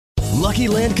Lucky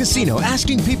Land Casino,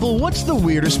 asking people, what's the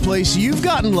weirdest place you've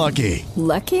gotten lucky?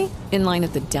 Lucky? In line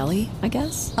at the deli, I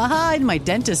guess? Aha, in my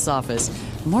dentist's office.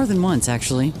 More than once,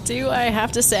 actually. Do I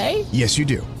have to say? Yes, you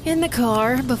do. In the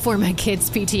car before my kids'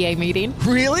 PTA meeting.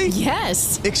 Really?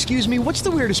 Yes. Excuse me, what's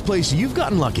the weirdest place you've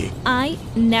gotten lucky? I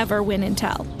never win and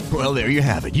tell. Well, there you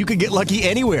have it. You can get lucky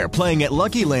anywhere, playing at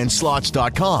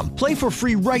LuckyLandSlots.com. Play for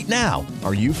free right now.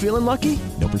 Are you feeling lucky?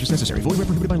 No purchase necessary. Void where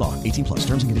prohibited by law. 18 plus.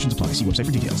 Terms and conditions apply. See website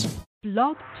for details.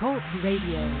 Blog Talk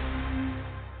Radio.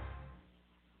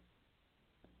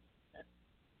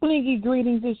 Blingy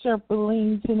greetings, it's your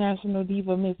Bling International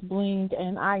Diva, Miss Bling,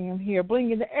 and I am here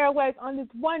blinging the airwaves on this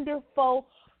wonderful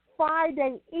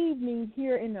Friday evening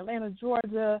here in Atlanta,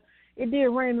 Georgia. It did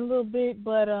rain a little bit,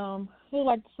 but it looked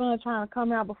like the sun's trying to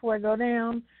come out before it go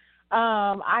down.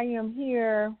 I am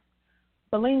here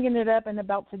blinging it up and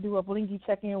about to do a blingy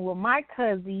check-in with my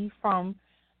cousin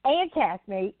and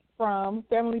castmate from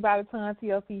Family by the Ton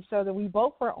TLC show that we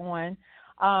both were on.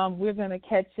 We're going to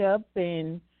catch up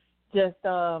and just,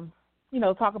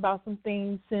 talk about some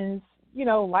things since,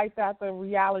 life after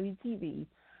reality TV.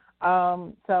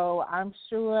 So I'm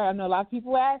sure, I know a lot of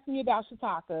people ask me about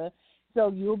Chitoka, so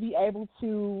you'll be able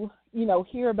to,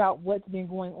 hear about what's been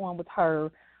going on with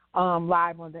her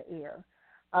live on the air.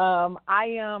 I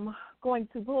am going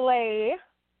to play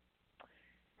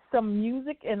some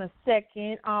music in a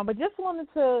second, but just wanted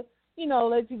to,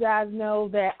 let you guys know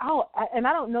that, and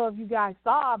I don't know if you guys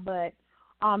saw, but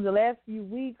the last few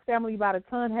weeks, Family by the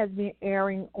Ton has been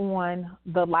airing on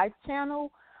the Life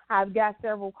channel. I've got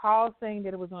several calls saying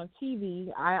that it was on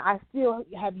TV. I still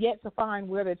have yet to find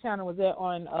where the channel was at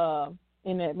on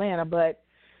in Atlanta, but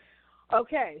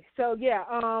okay. So yeah,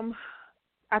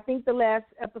 I think the last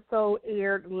episode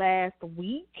aired last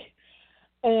week,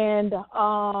 and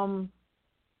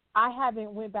I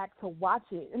haven't went back to watch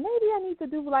it. And maybe I need to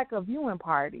do like a viewing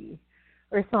party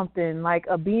or something, like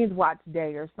a binge watch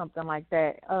day or something like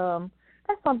that.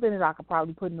 That's something that I could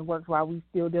probably put in the works while we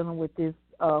still dealing with this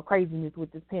craziness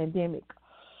with this pandemic.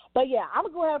 But yeah, I'm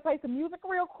going to go ahead and play some music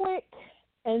real quick,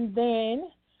 and then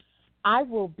I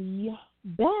will be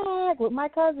back with my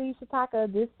cousin,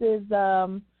 Chitoka. This is,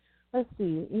 let's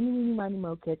see, Eeny, Meeny, Miny,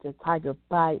 Mo, catch a tiger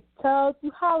bite. Toes,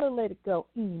 you holler, let it go.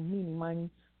 Eeny, Meeny, Miny,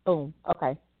 boom.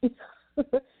 Okay.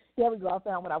 There we go. I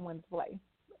found what I wanted to play.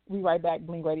 We right back,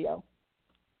 Bling Radio.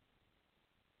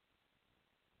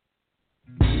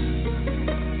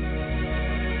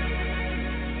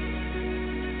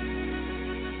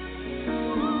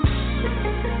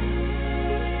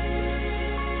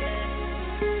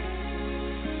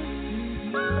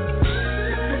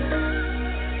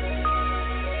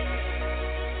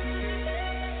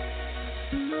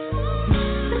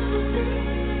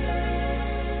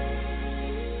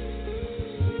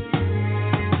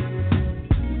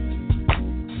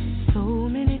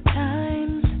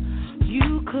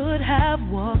 Have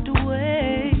walked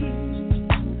away,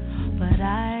 but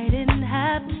I didn't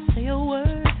have to say a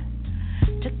word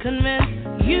to convince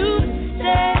you to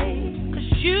stay,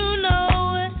 'cause you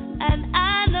know and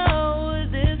I know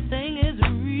this thing is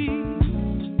real,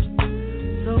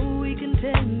 so we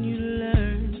continue to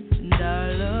learn, and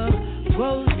our love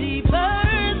grows deeper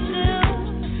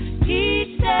still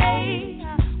each day.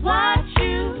 Watch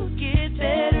you get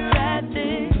better at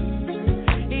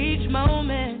this each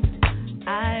moment.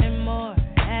 I'm more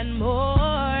and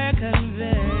more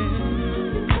convinced.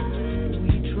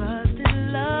 We trusted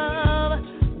love,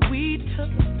 we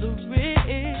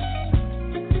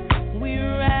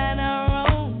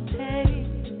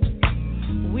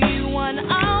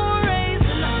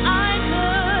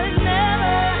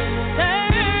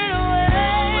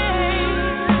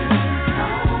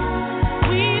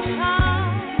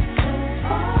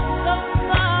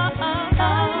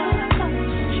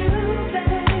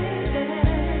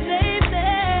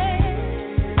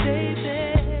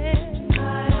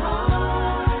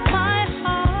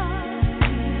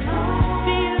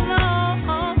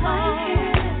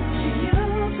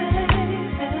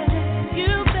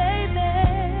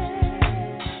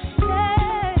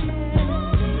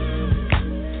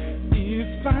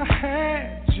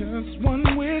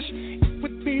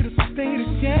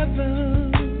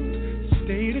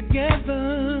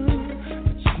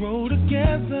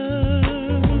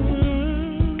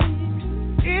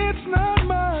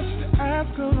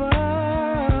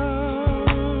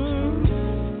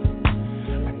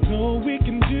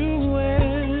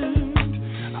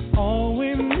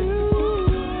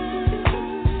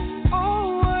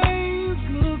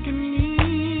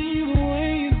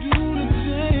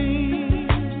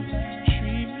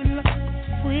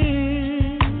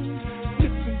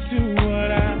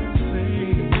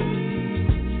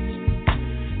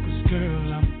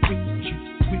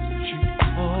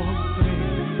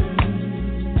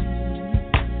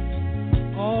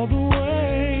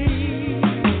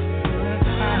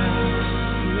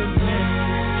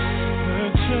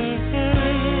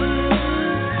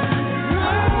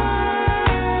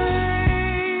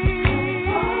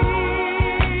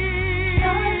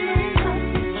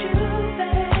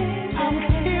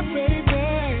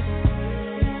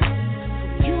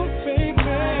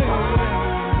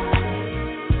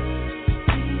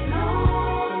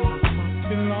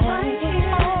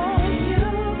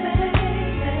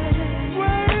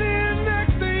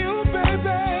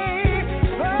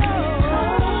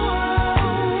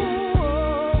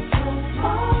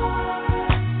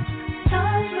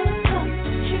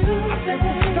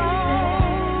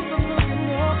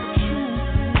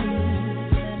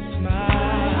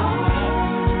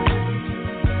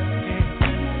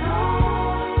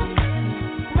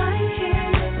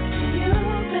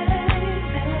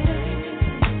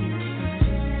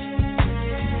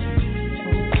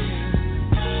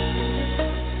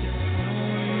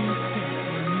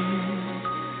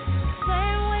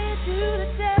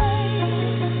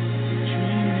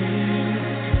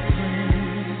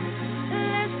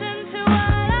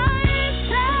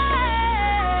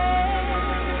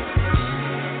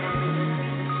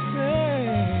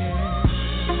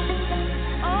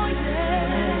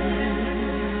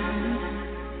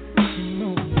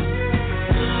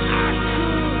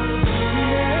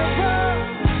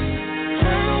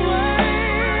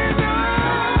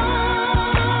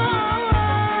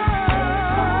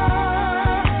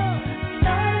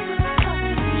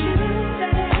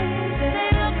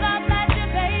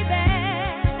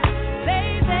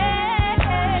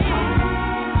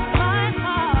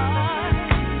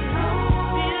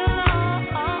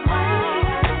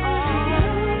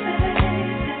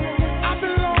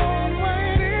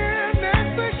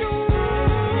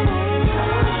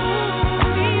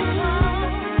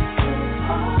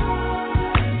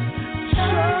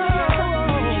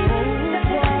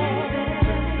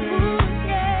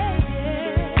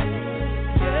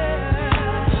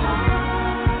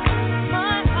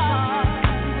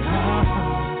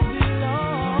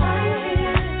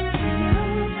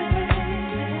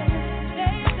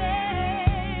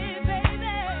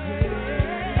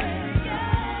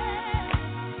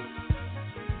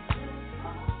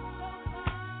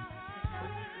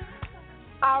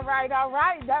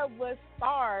That was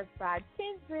Stars by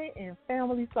Kindred and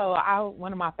Family Soul.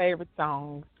 One of my favorite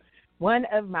songs.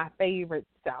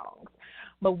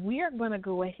 But we're going to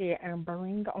go ahead and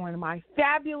bring on my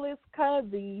fabulous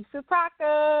cousin,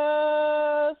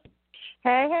 Chitoka.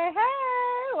 Hey.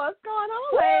 What's going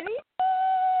on, lady?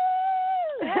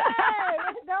 Hey,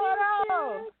 what's going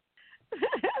on?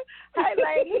 Hey,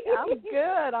 lady.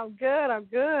 I'm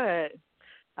good.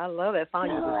 I love that song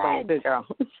you just sang, too, girl.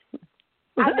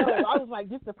 I know. I was like,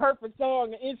 this is the perfect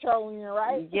song to intro in,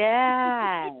 right?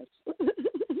 Yes.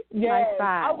 Yes.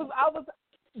 Nice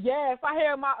I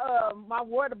had my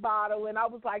water bottle and I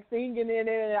was like singing in it,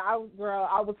 and I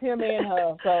was him and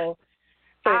her. So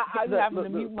I was having to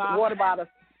mute my water bottle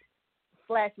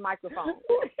 / microphone.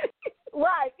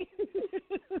 Right.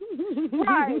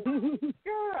 Right.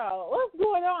 Girl, what's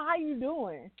going on? How you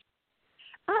doing?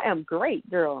 I am great,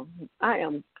 girl. I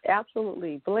am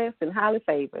absolutely blessed and highly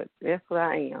favored. That's what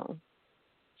I am.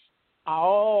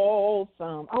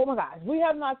 Awesome. Oh, my gosh. We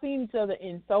have not seen each other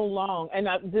in so long, and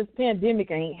this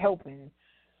pandemic ain't helping.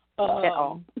 At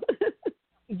all.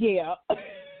 Yeah.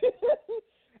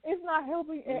 It's not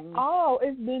helping at all.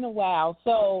 It's been a while.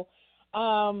 So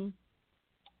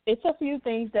it's a few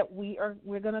things that we're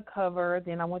going to cover.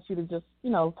 Then I want you to just,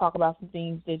 talk about some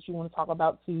things that you want to talk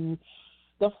about to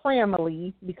the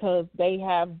family, because they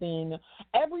have been,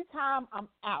 every time I'm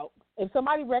out, if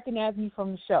somebody recognizes me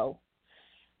from the show,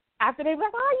 after they're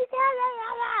like, oh, you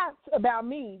can't about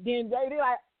me, then they're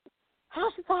like,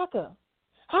 how's Chitoka?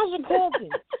 How's your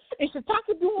cousin? Is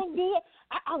Chitoka doing good?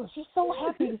 I was just so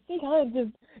happy to see her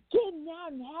just getting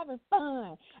out and having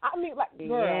fun. I mean, like,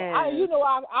 girl, yes.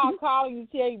 I'll call you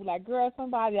and tell you, like, girl,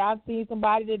 I've seen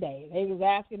somebody today. They was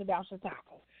asking about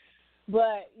Chitoka.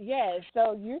 But, yes,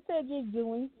 so you said you're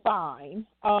doing fine.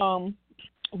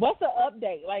 What's the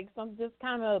update? Like, just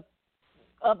kind of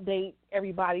update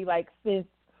everybody, like, since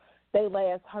they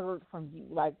last heard from you,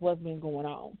 like, what's been going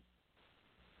on?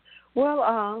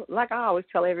 Well, like I always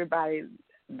tell everybody,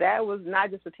 that was not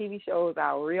just a TV show, it was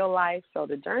our real life, so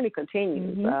the journey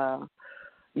continues. Mm-hmm.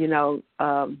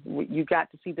 You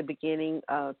got to see the beginning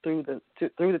through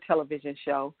the television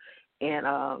show,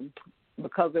 and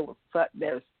because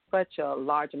there's such a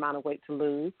large amount of weight to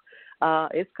lose,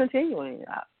 it's continuing.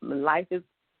 Life is,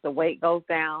 the weight goes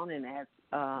down, and as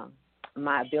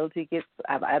my ability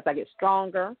as I get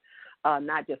stronger,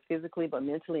 not just physically but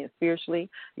mentally and spiritually,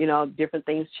 different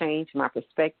things change, my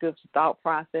perspectives, thought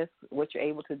process, what you're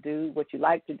able to do, what you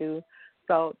like to do.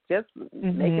 So just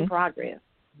making progress.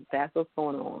 That's what's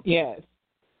going on. Yes.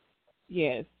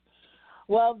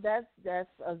 Well, that's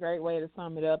a great way to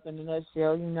sum it up in a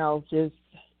nutshell. Just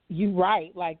you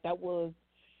right. Like, that was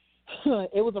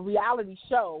it was a reality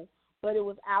show, but it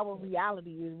was our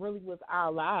reality. It really was our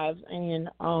lives, and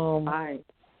right.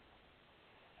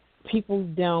 People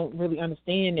don't really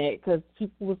understand that, because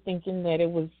people were thinking that it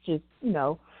was just, it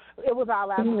was our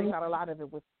life. Mm-hmm. They thought a lot of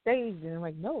it was staged, and I'm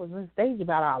like, no, it wasn't staged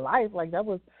about our life. Like, this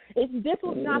was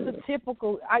not the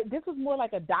typical. This was more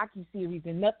like a docuseries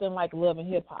and nothing like Love and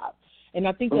Hip Hop. And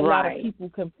I think a lot of people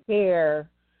compare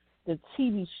the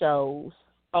TV shows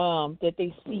that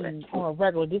they see on a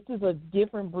regular. This is a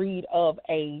different breed of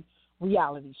a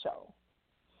reality show.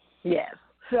 Yes.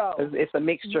 So it's a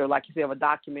mixture, like you said, of a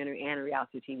documentary and a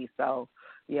reality TV. So,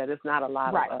 yeah, there's not a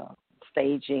lot of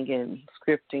staging and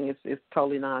scripting. It's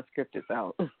totally non-scripted.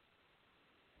 So,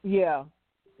 yeah.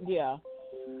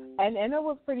 And it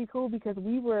was pretty cool, because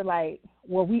we were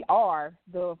we are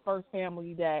the first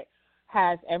family that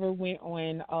has ever went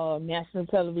on national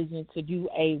television to do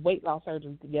a weight loss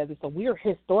surgery together. So we're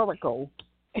historical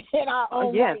in our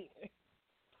own way.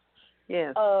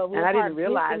 Yes. And I didn't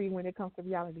realize when it comes to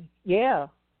reality. Yeah.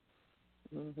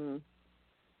 Mhm.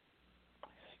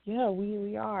 Yeah,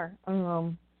 we are.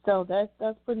 So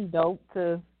that's pretty dope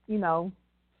to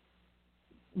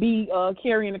be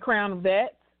carrying the crown of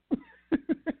that.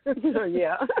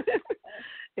 Yeah.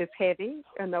 It's heavy,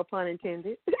 and no pun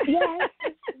intended. Yes.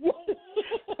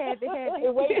 Heavy.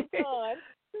 It weighs fun.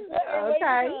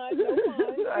 Okay. No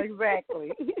pun.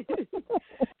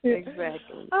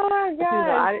 Exactly. Oh my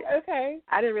God. Okay.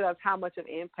 I didn't realize how much of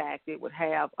impact it would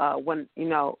have when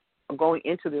going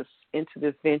into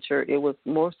this venture. It was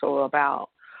more so about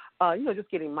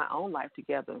just getting my own life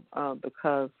together,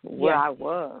 because where I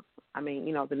was,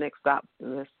 the next stop,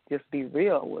 let's just be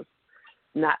real, was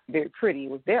not very pretty.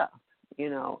 It was death,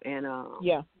 and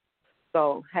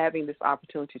so having this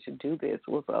opportunity to do this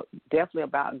was definitely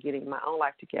about getting my own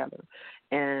life together.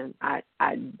 And I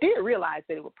did realize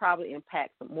that it would probably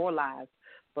impact some more lives,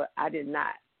 but I did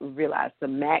not realize the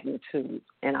magnitude.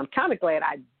 And I'm kind of glad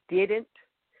I didn't,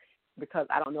 because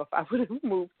I don't know if I would have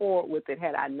moved forward with it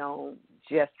had I known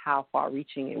just how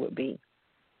far-reaching it would be.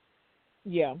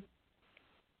 Yeah.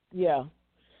 Yeah.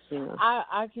 Yeah.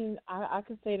 I can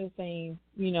say the same.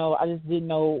 You know, I just didn't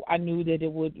know. I knew that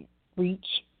it would reach,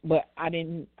 but I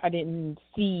didn't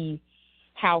see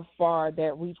how far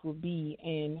that reach would be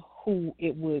and who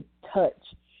it would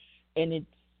touch. And it's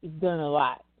done a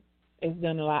lot. It's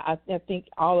done a lot. I think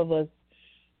all of us,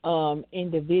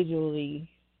 individually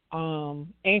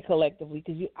and collectively,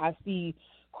 because I see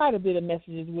quite a bit of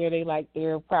messages where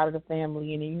they're proud of the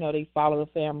family and, you know, they follow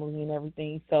the family and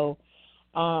everything. So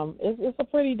it's a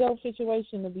pretty dope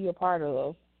situation to be a part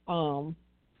of.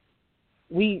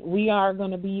 We are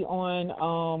going to be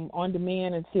on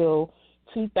demand until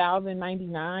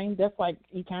 2099. That's like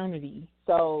eternity.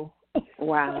 So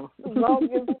wow. As long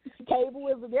as cable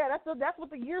is there, that's what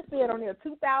the year said on there.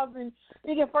 2000. I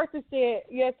think at first it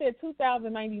said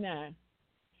 2099.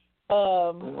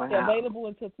 Wow. Available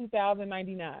until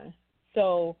 2099.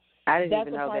 So I didn't that's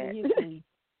even a know part that. of history.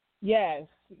 Yes,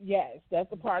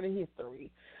 that's a part of history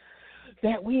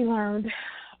that we learned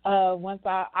once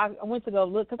I went to go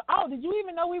look. Cause, did you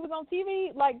even know we was on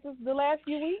TV like just the last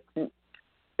few weeks?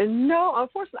 No,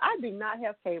 unfortunately, I do not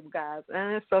have cable, guys.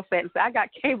 And it's so sad. So I got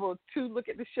cable to look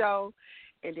at the show,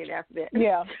 and then after that,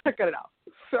 I cut it off.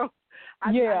 So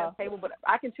I do not have cable, but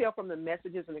I can tell from the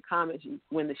messages and the comments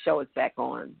when the show is back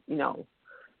on, you know,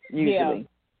 usually.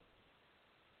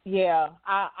 Yeah,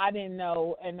 I didn't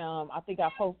know, and I think I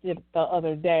posted the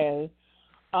other day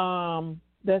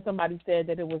that somebody said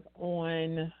that it was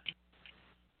on.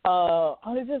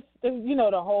 It's just, you know,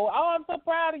 the whole. I'm so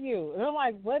proud of you, and I'm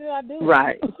like, what did I do?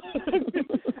 Right.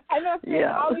 And then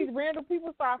all these random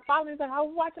people start following me, like, I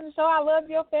was watching the show. I love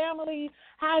your family.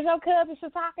 How's your cousin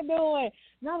Chitoka doing?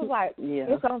 And I was like,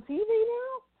 it's on TV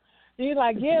now. And he's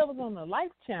like, yeah, it was on the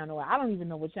Life channel. I don't even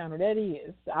know what channel that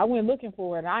is. I went looking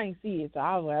for it, and I ain't see it. So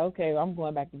I was like, okay, I'm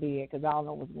going back to bed because I don't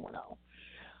know what's going on.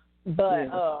 But,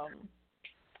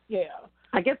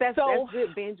 I guess that's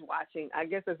good binge watching. I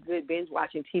guess that's good binge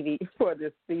watching TV for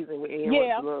this season with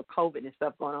a little COVID and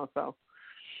stuff going on. So,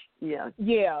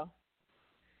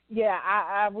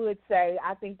 I would say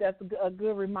I think that's a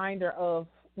good reminder of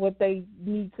what they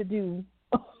need to do.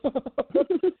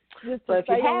 Just to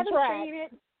stay on track. Seen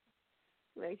it,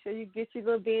 make sure you get your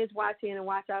little binge watching and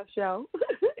watch our show.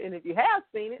 And if you have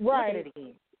seen it, look at it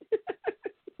again.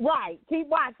 Right, keep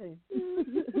watching.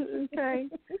 Okay.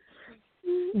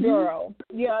 Girl.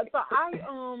 Yeah, so I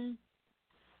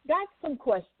got some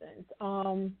questions.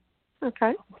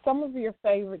 Okay. Some of your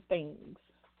favorite things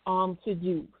to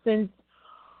do since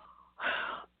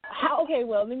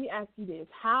let me ask you this.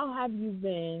 How have you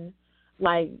been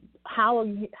how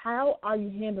are you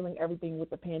handling everything with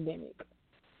the pandemic?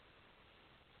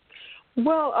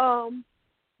 Well,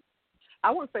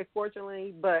 I won't say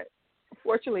fortunately, but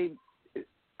fortunately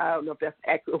I don't know if that's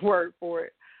the accurate word for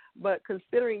it. But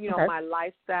considering, my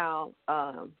lifestyle,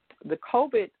 the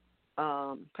COVID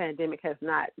pandemic has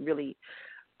not really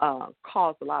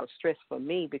caused a lot of stress for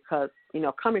me because,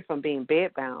 coming from being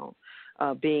bedbound,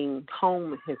 being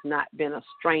home has not been a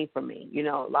strain for me. A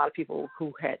lot of people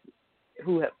who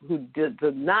did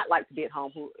not like to be at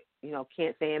home, who,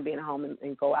 can't stand being at home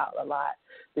and go out a lot.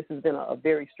 This has been a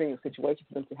very strenuous situation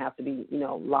for them to have to be,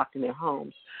 locked in their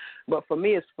homes. But for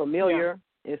me, it's familiar. Yeah.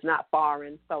 It's not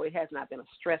foreign, so it has not been a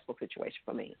stressful situation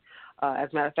for me. As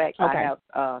a matter of fact, I have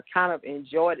kind of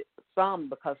enjoyed it some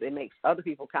because it makes other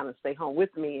people kind of stay home with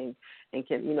me and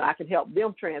can, I can help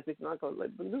them transition.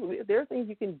 There are things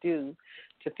you can do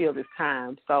to fill this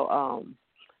time. So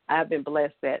I've been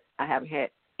blessed that I haven't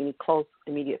had any close,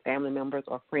 immediate family members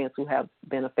or friends who have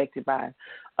been affected by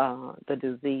the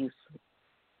disease,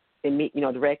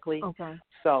 directly. Okay.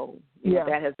 So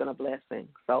that has been a blessing.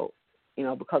 So.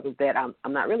 Because of that, I'm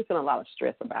not really feeling a lot of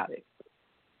stress about it.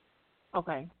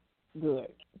 Okay, good.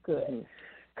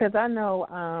 Because I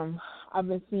know I've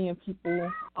been seeing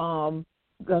people,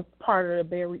 the part of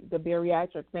the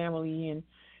bariatric family and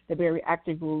the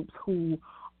bariatric groups who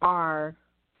are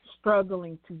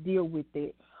struggling to deal with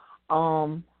it.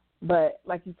 But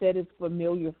like you said, it's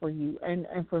familiar for you, and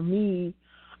for me,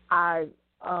 I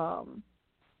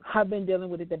have been dealing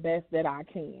with it the best that I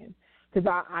can.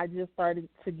 Because I just started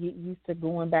to get used to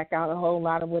going back out a whole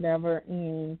lot of whatever,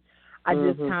 and I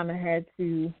just kind of had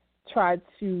to try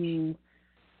to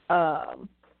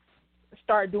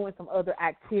start doing some other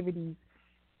activities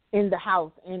in the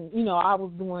house. And, I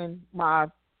was doing my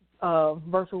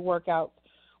virtual workaux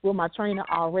with my trainer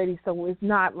already, so it's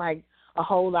not like a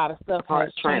whole lot of stuff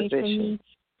has changed for me.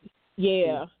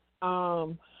 Yeah.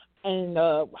 And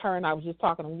her and I was just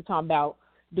talking, and we were talking about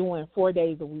doing 4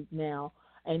 days a week now.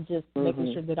 and just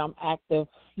making sure that I'm active,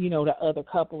 the other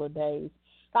couple of days.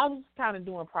 So I was just kind of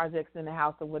doing projects in the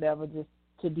house or whatever, just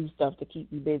to do stuff to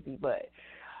keep me busy. But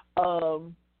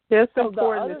it's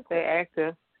important to stay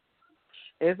active.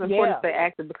 It's important to stay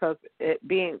active because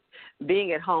being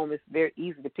at home is very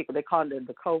easy to pick up. They call it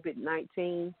the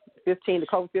COVID-19, the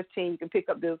COVID-15. You can pick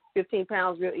up the 15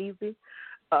 pounds real easy.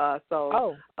 A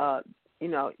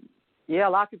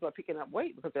lot of people are picking up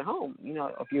weight because they're home.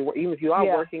 If you are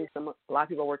working, a lot of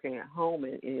people are working at home,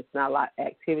 and it's not a lot of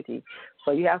activity.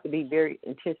 So you have to be very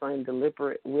intentional and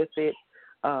deliberate with it.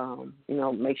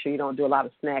 Make sure you don't do a lot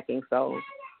of snacking. So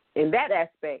in that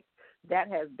aspect, that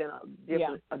has been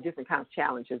a different kind of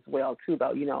challenge as well too,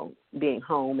 though. Being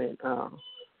home and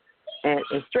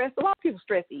stress. A lot of people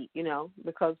stress eat,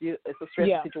 because it's a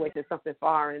stressful situation. It's something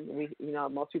foreign. We,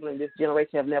 most people in this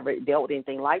generation have never dealt with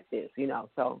anything like this,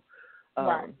 So,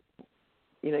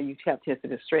 you have tendency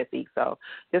to stress eat. So,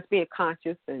 just being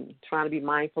conscious and trying to be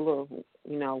mindful of,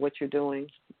 what you're doing.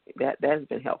 That has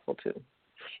been helpful too.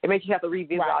 It makes you have to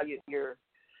revisit all your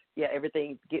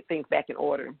everything, get things back in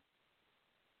order.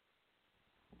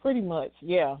 Pretty much,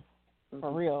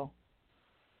 for real.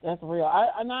 That's real.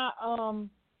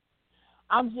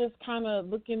 I'm just kind of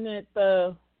looking at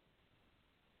the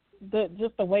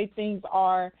way things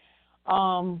are.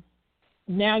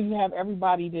 Now you have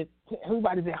everybody's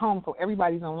at home, so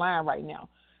everybody's online right now.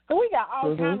 So we got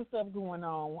all kinds of stuff going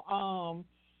on.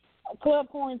 Club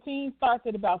quarantine starts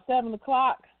at about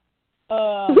 7:00.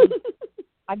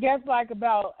 I guess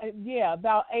about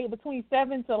 8, between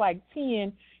 7 to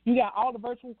 10. You got all the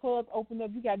virtual clubs opened up.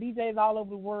 You got DJs all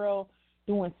over the world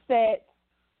doing sets,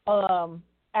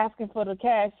 asking for the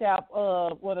cash app,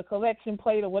 the collection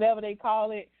plate or whatever they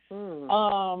call it.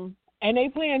 And they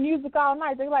playing music all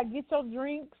night. They get your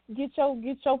drinks, get your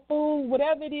food,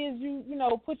 whatever it is. You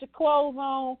put your clothes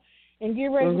on and get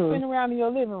ready to spin around in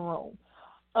your living room.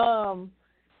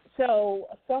 So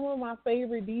some of my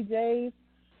favorite DJs,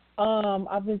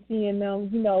 I've been seeing them.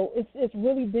 It's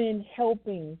really been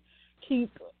helping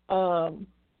keep the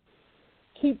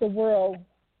world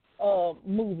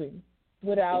moving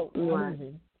without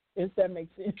moving. If that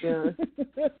makes sense. Yeah.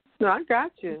 No, I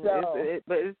got you. So,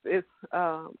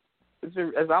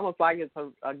 it's almost like it's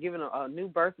giving a new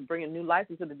birth and bringing new life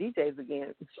into the DJs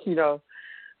again.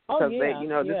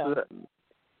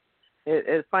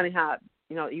 It's funny how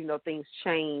even though things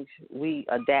change, we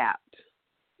adapt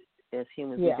as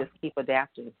humans. We just keep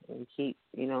adapting and keep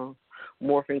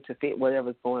morphing to fit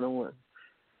whatever's going on.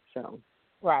 So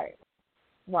right.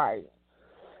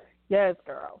 Yes,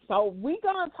 girl. So we're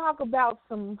gonna talk about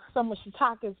some of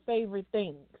Chitoka's favorite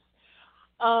things.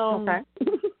 Okay.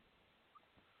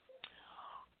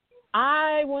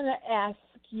 I want to ask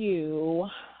you.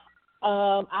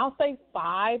 I'll say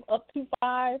 5, up to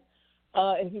 5.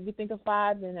 If you can think of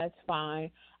 5, then that's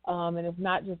fine. And if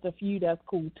not, just a few, that's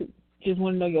cool too. Just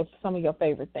want to know some of your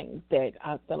favorite things that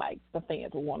I feel like the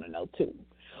fans will want to know too.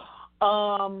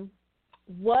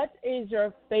 What is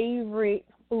your favorite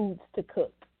foods to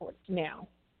cook now?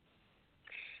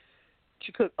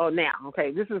 To cook? Oh, now.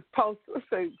 Okay, this is post. So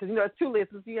it's 2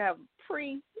 lists. You have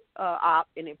pre-op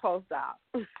and then post-op.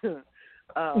 You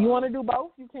want to do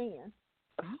both? You can.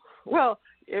 Well,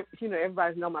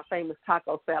 everybody know my famous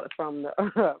taco salad from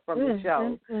the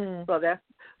show. So that's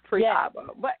pre-op.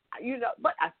 But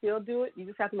I still do it. You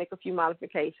just have to make a few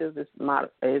modifications. It's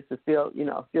to still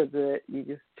feel good. You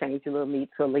just change your little meat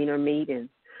to a leaner meat and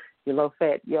your low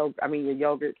fat your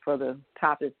yogurt for the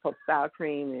top is sour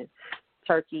cream and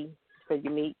turkey for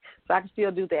your meat. So I can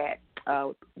still do that.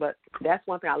 But that's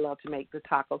one thing I love to make, the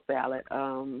taco salad.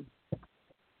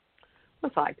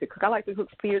 What I like to cook? I like to cook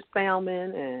seared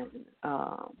salmon and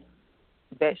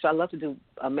vegetables. I love to do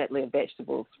a medley of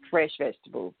vegetables, fresh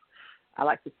vegetables. I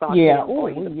like to saute them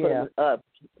or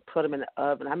put them in the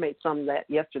oven. I made some of that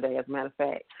yesterday, as a matter of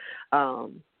fact.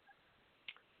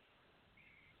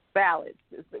 Salads.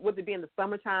 Would it be in the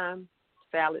summertime?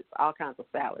 Salads, all kinds of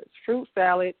salads. Fruit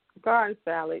salad, garden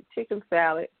salad, chicken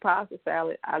salad, pasta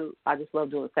salad. I just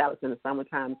love doing salads in the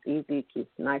summertime. It's easy. It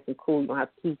keeps nice and cool. You don't have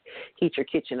to heat your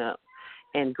kitchen up.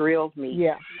 And grilled meat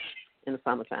in the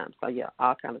summertime. So,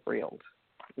 all kinds of grilled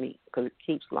meat because it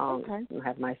keeps long and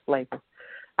have nice flavor.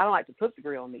 I don't like to cook the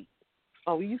grilled meat.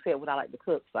 Oh, you said what I like to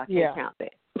cook, so I can't count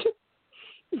that.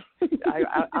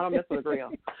 I don't mess with the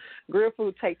grill. Grill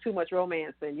food takes too much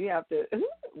romance, and you have to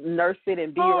nurse it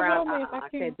and be around. I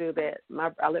can't do that.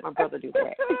 I let my brother do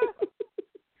that.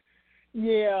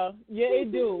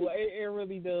 It do. It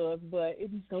really does, but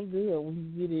it's so good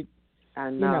when you get it. I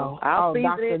know. I'll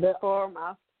season it for him.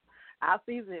 I'll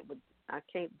season it, but I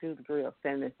can't do the grill.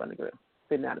 Standing in front of the grill.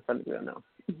 Sitting out in front of the grill, no.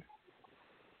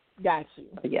 Got you.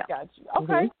 Yeah. Got you.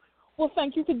 Okay. Mm-hmm. Well,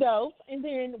 thank you, Kadof. And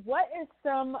then what is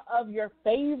some of your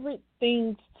favorite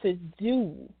things to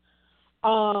do?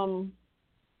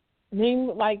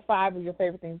 Name like 5 of your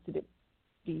favorite things to do.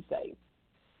 Be safe.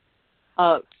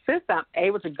 Since I'm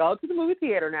able to go to the movie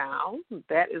theater now,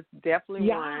 that is definitely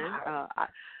one.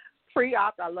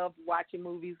 Pre-op, I love watching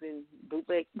movies in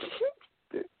bootleg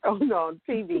on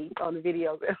TV, on the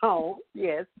videos at home,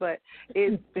 yes. But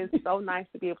it's been so nice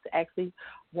to be able to actually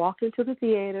walk into the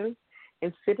theater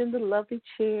and sit in the lovely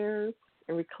chairs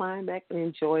and recline back and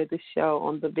enjoy the show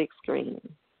on the big screen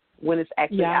when it's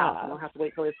actually out. I don't have to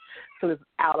wait till it's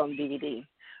out on DVD.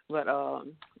 But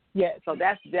yes. So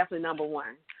that's definitely number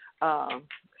one.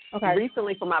 Okay.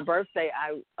 Recently, for my birthday,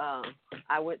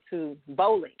 I went to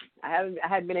bowling. I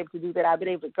hadn't been able to do that. I've been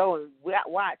able to go and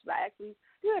watch, but I actually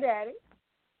good at it.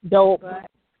 Dope. But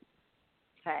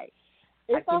hey,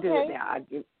 it's I can okay. do it now.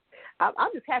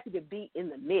 I'm just happy to be in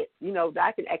the midst. You know, that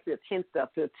I can actually attend stuff,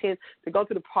 to go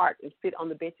to the park and sit on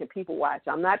the bench and people watch.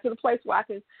 I'm not to the place where I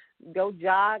can go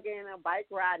jogging or bike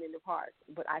riding in the park,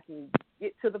 but I can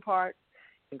get to the park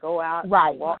and go out, and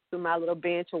walk through my little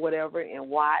bench or whatever and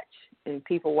watch, and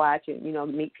people watch and, you know,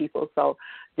 meet people. So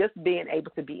just being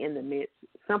able to be in the midst,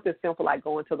 something simple like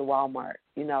going to the Walmart,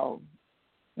 you know,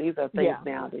 these are things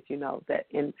now that, you know, that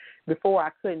and before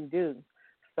I couldn't do.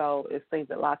 So it's things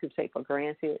that a lot of people take for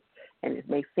granted, and it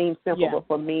may seem simple, but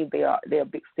for me, they are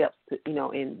big steps to, you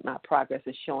know, in my progress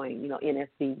is showing, you know,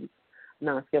 NSC's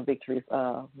non-skill victories,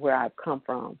 where I've come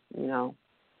from, you know.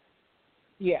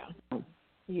 Yeah.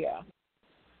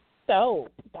 So,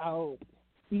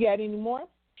 you got any more?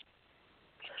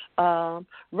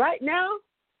 Right now,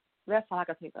 that's all I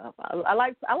can think of. I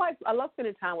love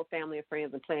spending time with family and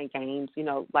friends and playing games, you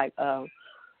know, like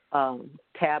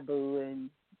Taboo and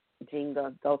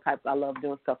Jenga, those types. I love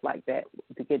doing stuff like that,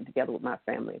 to get together with my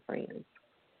family and friends.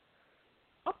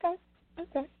 Okay.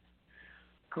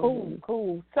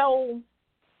 Cool. So,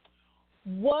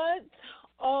 what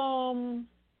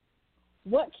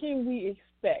can we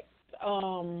expect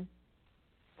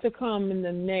to come in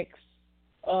the next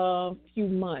few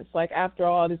months? Like after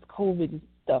all this COVID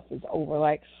stuff is over,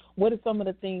 like what are some of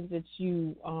the things that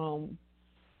you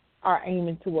are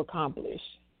aiming to accomplish?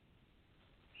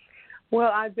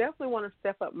 Well, I definitely want to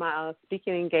step up my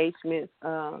speaking engagements.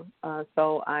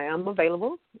 So I am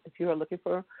available. If you are looking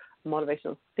for a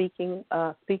motivational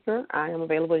speaker, I am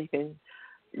available. You can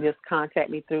just contact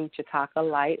me through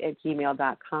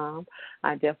chitokalight@gmail.com.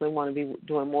 I definitely want to be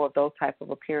doing more of those type of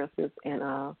appearances, and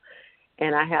I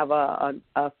have a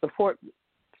support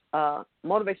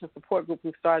motivational support group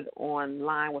we started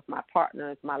online with my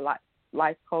partners, my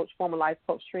life coach, former life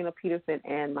coach Trina Peterson,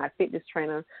 and my fitness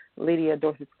trainer Lydia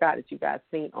Dorsey Scott that you guys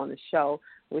seen on the show.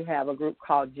 We have a group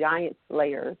called Giant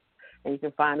Slayers, and you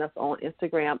can find us on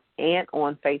Instagram and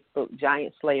on Facebook,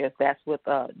 Giant Slayers. That's with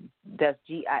that's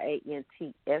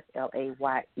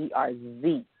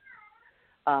GIANTSLAYERZ.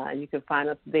 And you can find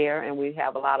us there, and we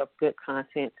have a lot of good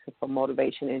content for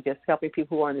motivation and just helping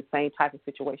people who are in the same type of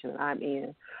situation that I'm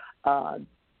in to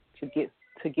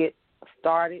get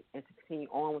started and to continue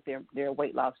on with their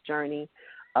weight loss journey,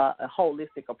 a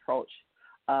holistic approach.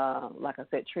 Like I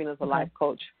said, Trina's a life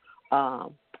coach,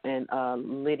 and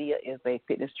Lydia is a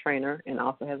fitness trainer and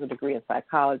also has a degree in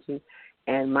psychology.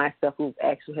 And myself, who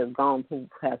has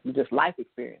just life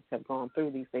experience, have gone through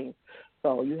these things.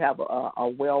 So you have a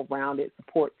well-rounded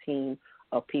support team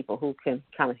of people who can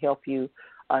kind of help you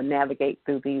navigate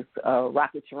through these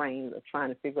rocky terrains of trying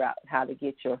to figure out how to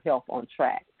get your health on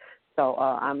track. So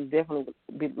I'm definitely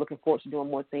looking forward to doing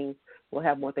more things. We'll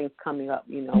have more things coming up,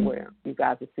 you know, where you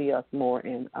guys will see us more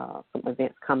in some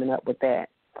events coming up with that.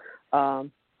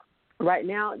 Right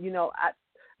now, you know,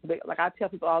 like I tell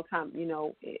people all the time, you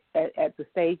know, at the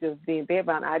stage of being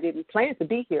bedbound, I didn't plan to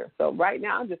be here. So right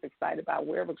now I'm just excited about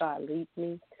wherever God leads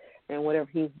me and whatever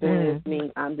he's doing with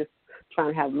me. I'm just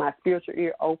trying to have my spiritual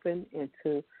ear open and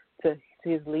to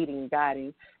his leading and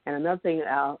guiding. And another thing,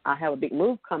 I have a big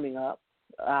move coming up.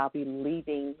 I'll be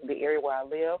leaving the area where I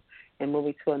live and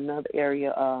moving to another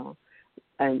area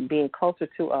and being closer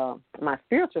to my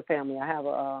spiritual family. I have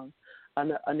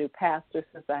a new pastor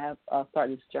since I have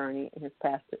started this journey. And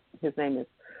his name is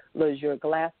Leisure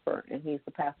Glasper, and he's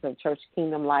the pastor of Church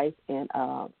Kingdom Life in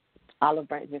Olive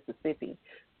Branch, Mississippi.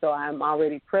 So I'm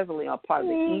already presently a part of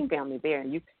the E family there,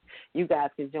 and you guys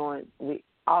can join.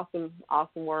 Awesome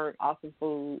word, awesome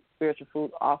food, spiritual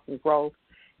food, awesome growth.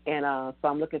 And so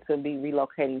I'm looking to be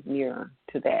relocating near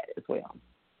to that as well.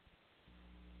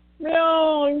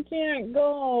 No, you can't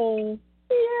go.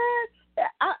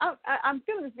 I'm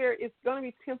feeling it's going to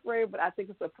be temporary, but I think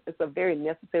it's a very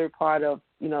necessary part of,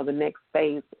 you know, the next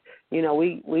phase. You know,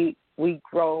 we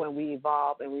grow and we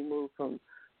evolve and we move from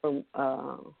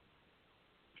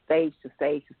stage to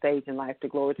stage to stage in life, to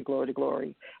glory to glory to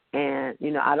glory. And,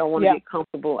 you know, I don't want to get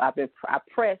comfortable. I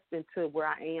pressed into where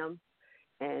I am,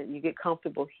 and you get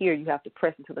comfortable here, you have to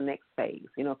press into the next phase,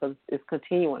 you know, because it's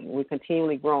continuing. We're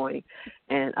continually growing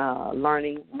and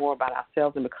learning more about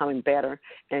ourselves and becoming better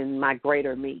and my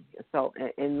greater me. So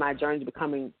in my journey to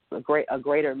becoming a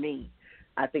greater me,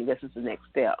 I think this is the next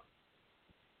step.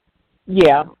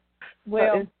 Yeah.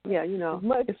 Well, you know,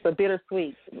 it's a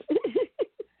bittersweet.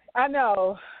 I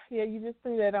know. Yeah, you just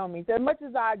threw that on me. So as much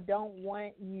as I don't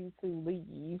want you to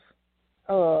leave,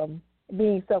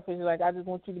 being selfish, like I just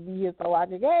want you to be here so I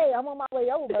can, hey, I'm on my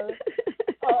way over.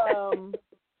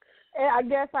 And I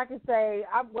guess I could say,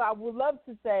 I would love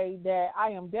to say that I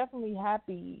am definitely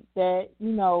happy that,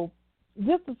 you know,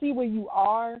 just to see where you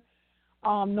are,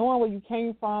 knowing where you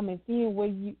came from and seeing where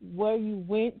you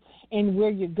went and where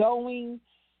you're going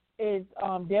is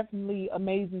definitely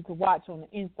amazing to watch on the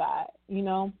inside, you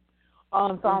know.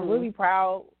 So I'm really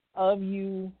proud of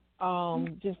you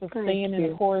just for staying in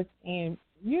the course, and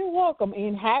you're welcome,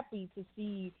 and happy to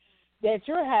see that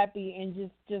you're happy and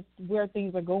just where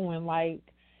things are going. Like,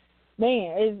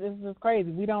 man, it's just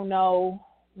crazy. We don't know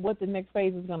what the next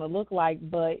phase is going to look like,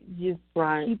 but just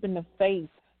keeping the faith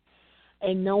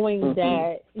and knowing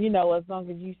that, you know, as long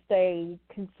as you stay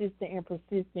consistent and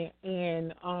persistent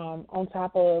and on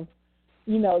top of,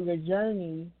 you know, your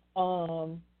journey,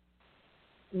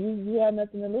 you have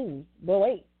nothing to lose. But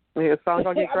wait. Yeah, it's all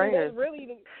going to get greater.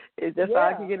 It's just all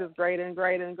I can get is greater and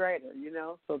greater and greater, you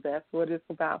know. So that's what it's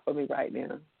about for me right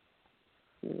now.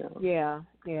 You know.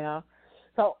 Yeah.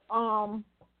 So,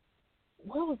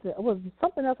 what was it? It was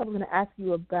something else I was going to ask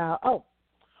you about.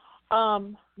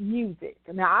 Music.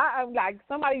 Now, I'm like,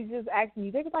 somebody just asked me,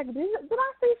 they was like, did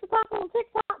I see Chitoka on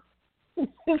TikTok?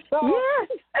 So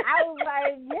I was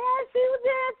like, yeah, she was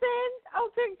dancing on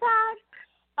TikTok.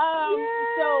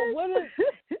 So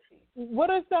what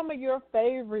are some of your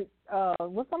favorite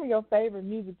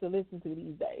music to listen to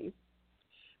these days?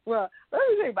 Well, let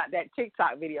me tell you about that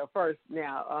TikTok video first.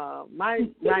 Now, my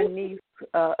niece,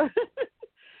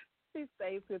 she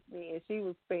stays with me, and she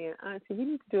was saying, Auntie, we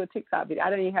need to do a TikTok video. I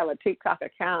don't even have a TikTok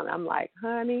account. I'm like,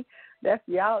 honey,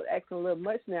 y'all acting a little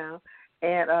much now.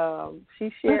 And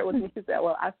she shared with me, she said,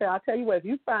 well, I'll tell you what, if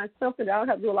you find something that I don't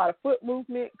have to do a lot of foot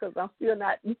movement, because I'm still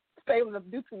not able to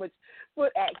do too much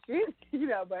foot action, you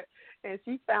know, and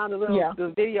she found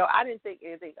the video. I didn't think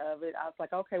anything of it. I was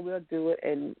like, okay, we'll do it.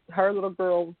 And her little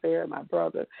girl was there, my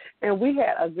brother, and we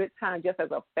had a good time just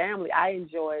as a family. I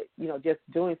enjoyed, you know, just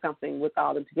doing something with all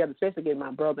of them together, especially getting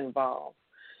my brother involved.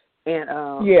 And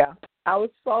I was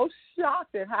so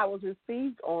shocked at how it was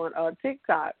received on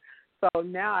TikTok. So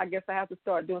now I guess I have to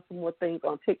start doing some more things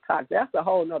on TikTok. That's a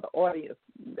whole nother audience.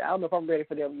 I don't know if I'm ready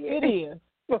for them yet. It is.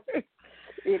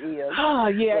 It is. Oh,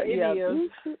 yeah, it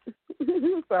is.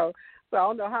 So I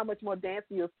don't know how much more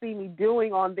dancing you'll see me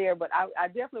doing on there, but I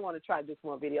definitely want to try to do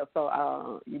some more videos.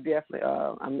 So you definitely,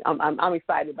 I'm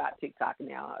excited about TikTok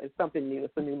now. It's something new.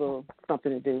 It's a new little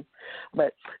something to do.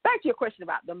 But back to your question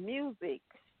about the music.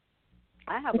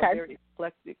 I have a very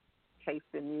eclectic taste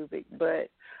in music, but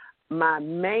my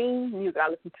main music I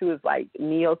listen to is like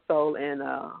neo soul and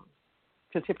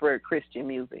contemporary Christian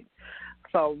music.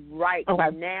 So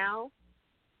now,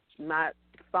 my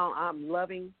song I'm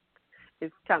loving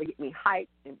is kind of get me hyped,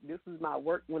 and this is my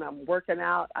work when I'm working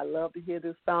out. I love to hear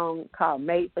this song called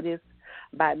 "Made for This"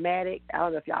 by Matic. I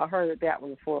don't know if y'all heard that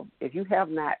one before. If you have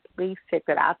not, please check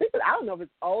that out. I don't know if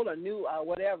it's old or new or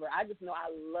whatever. I just know I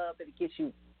love that it gets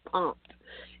you pumped.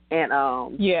 And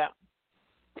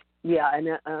and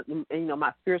you know,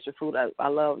 my spiritual food, I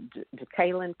love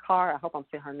Jacqueline Carr. I hope I'm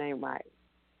saying her name right.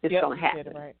 It's going to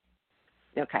happen. Right.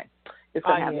 Okay. It's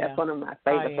going to happen. That's one of my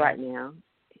favorites right now.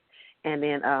 And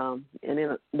then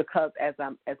because as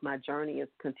my journey is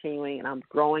continuing and I'm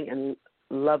growing and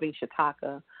loving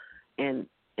Chitoka and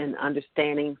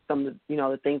understanding some of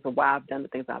the things of why I've done the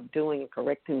things I'm doing and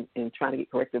correcting and trying to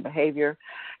get corrective behavior,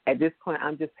 at this point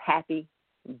I'm just happy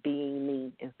being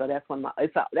me. And so that's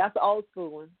that's the old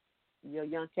school one. Your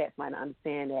young cats might not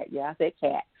understand that. Yeah, I said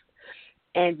cats.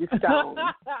 And just Stone,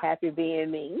 happy being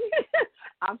me.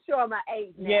 I'm sure my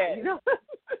age now. Yeah. You know?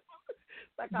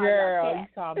 Like girl, you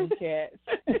call me cats.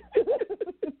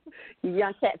 You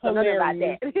young cats don't know about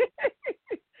that.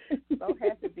 So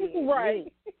happy being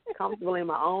me. Comfortable in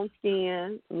my own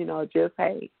skin. You know, just,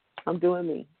 hey, I'm doing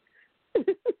me. So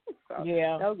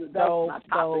those are my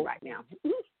topics right now.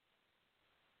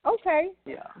 Okay.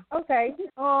 Yeah. Okay.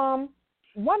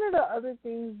 one of the other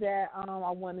things that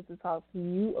I wanted to talk to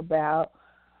you about,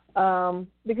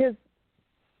 because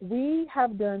we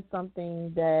have done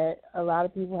something that a lot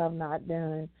of people have not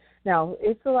done. Now,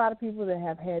 it's a lot of people that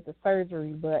have had the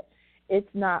surgery, but it's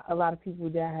not a lot of people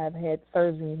that have had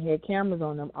surgery and had cameras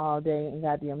on them all day and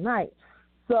goddamn night.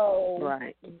 So,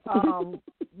 right.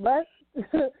 let's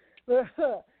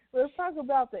talk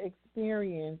about the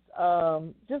experience,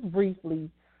 just briefly.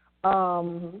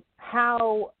 How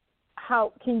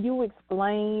can you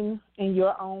explain in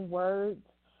your own words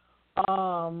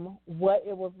what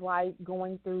it was like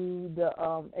going through the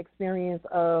experience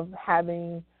of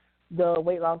having the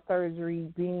weight loss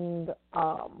surgery, being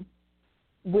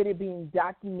with it being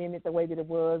documented the way that it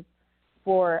was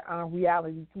for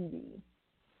reality TV?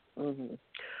 Mm-hmm.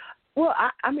 Well,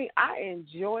 I mean, I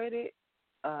enjoyed it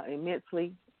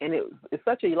immensely, and it's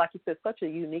such a, like you said, such a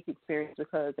unique experience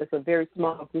because it's a very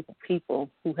small group of people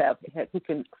who can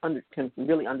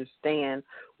really understand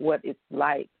what it's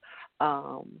like.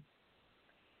 I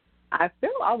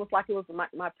feel almost like it was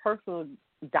my personal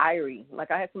diary. Like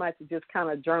I had somebody to just kind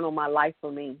of journal my life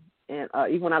for me, and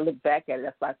even when I look back at it,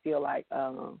 that's what I feel like.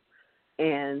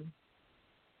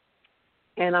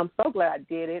 And I'm so glad I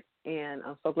did it, and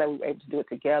I'm so glad we were able to do it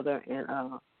together.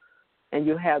 And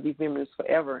you'll have these memories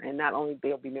forever. And not only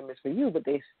they'll be memories for you, but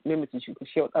they're memories that you can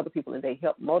share with other people, and they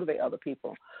help motivate other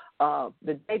people.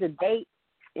 The day-to-day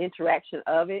interaction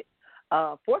of it,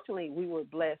 fortunately, we were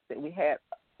blessed that we had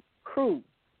crew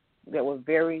that were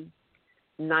very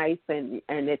nice and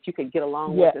that you could get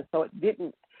along with. And so it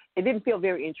didn't feel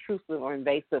very intrusive or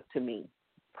invasive to me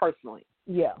personally.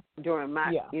 Yeah. During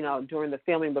my, during the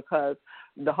filming, because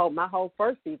my whole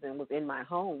first season was in my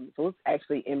home. So it was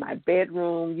actually in my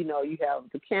bedroom. You have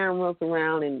the cameras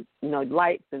around and,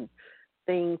 lights and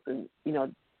things and,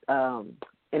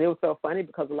 and it was so funny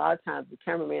because a lot of times the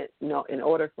cameraman, in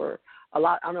order for I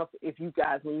don't know if you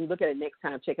guys, when you look at it next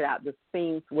time, check it out, the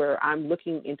scenes where I'm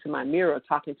looking into my mirror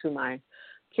talking to my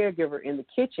caregiver in the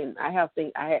kitchen. I had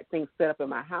things set up in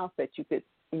my house that you could,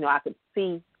 I could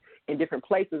see in different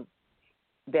places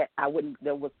that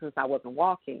since I wasn't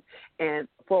walking. And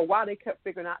for a while they couldn't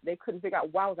figure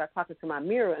out why was I talking to my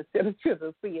mirror instead of to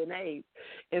the CNAs.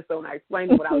 And so when I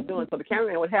explained what I was doing, so the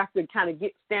cameraman would have to kind of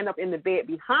stand up in the bed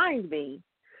behind me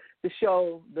to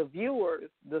show the viewers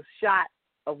the shot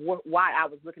of why I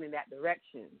was looking in that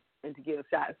direction and to get a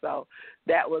shot. So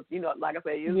that was, like I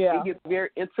said, it gets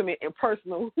very intimate and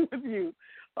personal with you.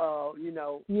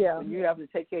 When you have to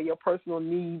take care of your personal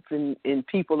needs and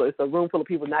people. It's a room full of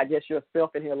people, not just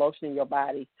yourself in here lotioning your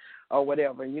body or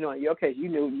whatever. And, in your case, you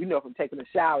know from taking a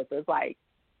shower. So it's like,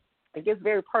 it gets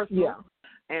very personal. Yeah.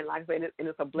 And like I said,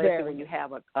 it's a blessing when you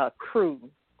have a crew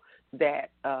that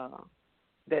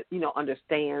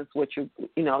understands what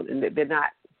and they're not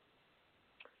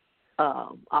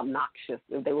obnoxious.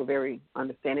 They were very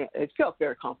understanding. It felt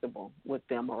very comfortable with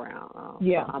them around.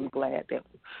 So I'm glad that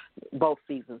both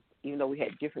seasons, even though we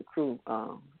had different crew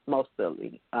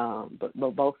mostly,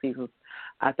 but both seasons,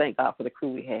 I thank God for the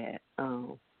crew we had.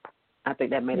 I think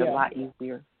that made it a lot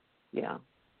easier. Yeah.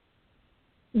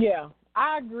 Yeah,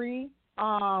 I agree.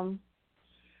 I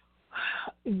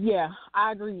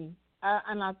agree.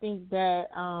 And I think that,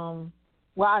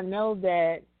 I know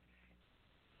that,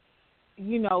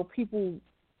 people,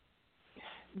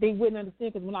 they wouldn't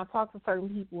understand, because when I talk to certain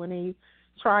people and they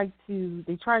try to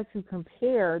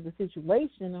compare the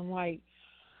situation, I'm like,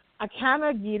 I kind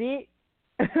of get it,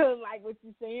 like what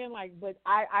you're saying, like, but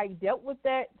I dealt with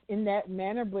that in that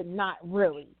manner, but not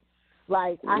really.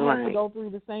 Like, I had to go through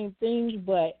the same things,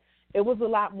 but it was a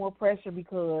lot more pressure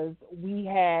because we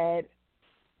had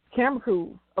camera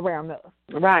crews around us.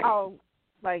 Right.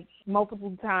 Like,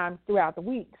 multiple times throughout the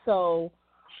week. So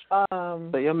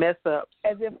your mess ups.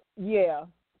 As if,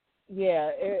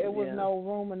 it was no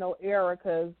room and no error,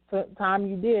 because the time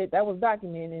you did, that was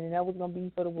documented, and that was going to be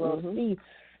for the world to see.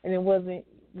 And it wasn't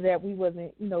that we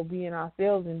wasn't, being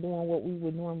ourselves and doing what we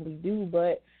would normally do,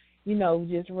 but,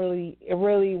 it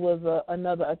really was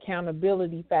another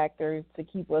accountability factor to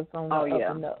keep us on the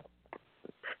up and up.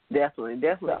 Definitely.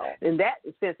 So, in that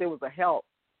sense, it was a help,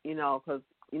 because,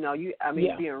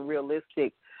 being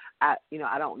realistic, I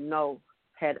don't know,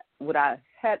 I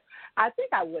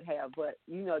think I would have, but,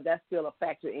 that's still a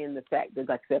factor in the fact that,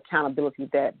 like the accountability,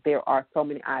 that there are so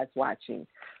many eyes watching.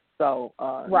 So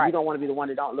you don't want to be the one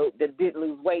that didn't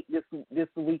lose weight this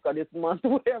week or this month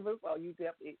or whatever. So you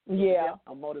definitely have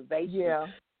a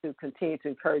motivation to continue to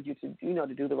encourage you to,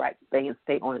 to do the right thing and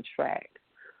stay on track.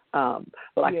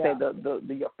 Like I said, the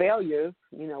your failures,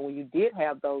 you know, when you did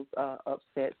have those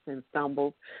upsets and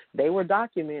stumbles, they were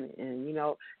documented. And, you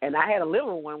know, and I had a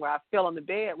little one where I fell on the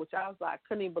bed, which I was like,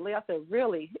 couldn't even believe. I said,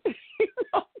 really? You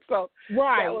know? So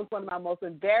that was one of my most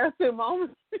embarrassing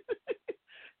moments.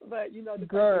 But, you know, the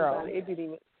girl,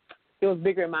 it was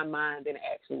bigger in my mind than it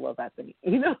actually was, I think,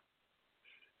 you know.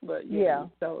 But,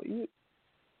 so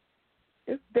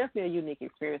it's definitely a unique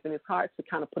experience, and it's hard to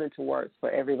kind of put into words for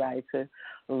everybody to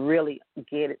really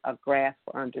get a grasp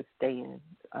or understand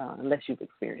unless you've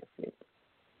experienced it.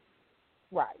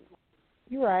 Right.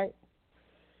 You're right.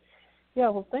 Yeah,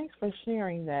 well, thanks for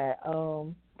sharing that,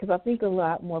 because I think a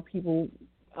lot more people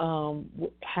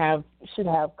should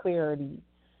have clarity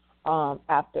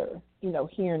after, you know,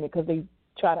 hearing it, because they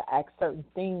try to ask certain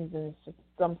things, and it's just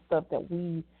some stuff that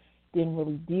we didn't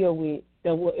really deal with.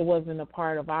 That it wasn't a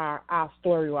part of our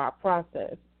story or our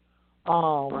process.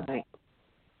 Right.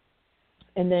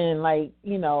 And then, like,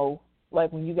 you know,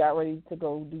 like when you got ready to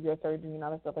go do your surgery and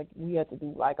all that stuff, like we had to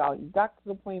do like all these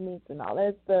doctor's appointments and all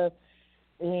that stuff,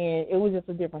 and it was just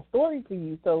a different story for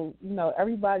you. So, you know,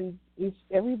 everybody's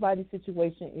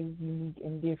situation is unique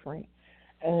and different,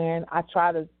 and I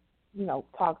try to, you know,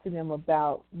 talk to them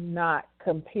about not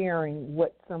comparing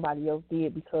what somebody else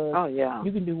did, because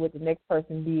you can do what the next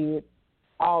person did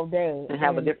all day and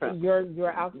have a different a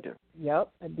different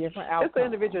outcome. It's an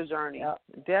individual journey.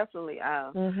 Definitely.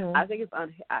 I think it's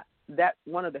that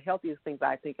one of the healthiest things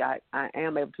I think I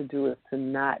am able to do is to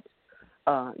not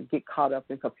get caught up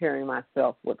in comparing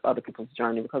myself with other people's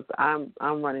journey, because I'm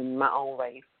running my own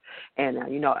race, and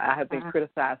you know, I have been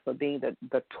criticized for being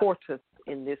the tortoise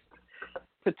in this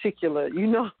particular, you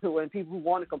know, when people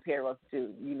want to compare us to,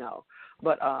 you know,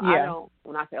 but I don't.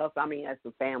 When I say us, I mean as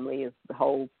the family, as the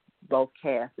whole, both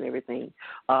cast and everything,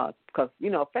 because you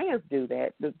know, fans do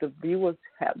that. The viewers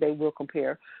they will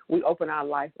compare. We open our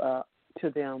life up to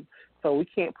them, so we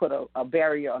can't put a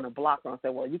barrier on a blocker and say,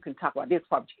 well, you can talk about this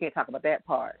part, but you can't talk about that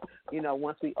part. You know,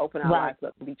 once we open our lives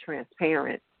up to be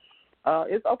transparent,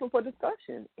 it's open for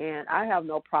discussion, and I have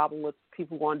no problem with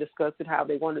people want to discuss it how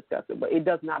they want to discuss it, but it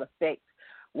does not affect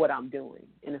what I'm doing,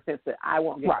 in the sense that I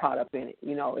won't get caught up in it.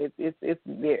 You know, it's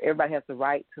everybody has the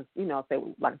right to, you know, say,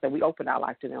 like I said, we open our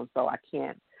life to them, so I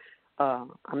can't,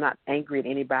 I'm not angry at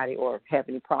anybody or have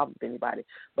any problem with anybody.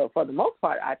 But for the most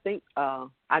part, I think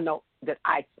I know that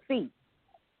I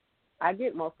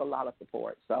get a lot of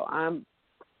support, so I'm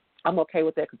okay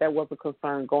with that, because that was a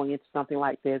concern going into something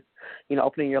like this, you know,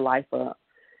 opening your life up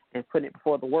and putting it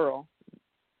before the world,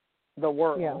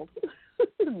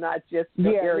 not just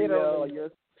your area or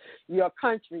your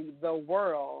country, the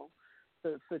world,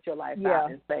 to put your life out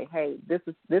and say, hey, this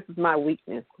is my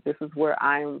weakness. This is where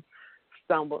I'm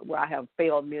stumbled, where I have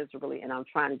failed miserably, and I'm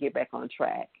trying to get back on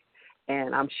track.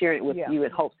 And I'm sharing it with you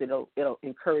in hopes that it'll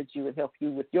encourage you and help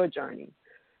you with your journey.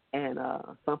 And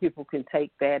some people can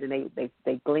take that and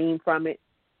they glean from it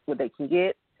what they can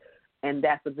get, and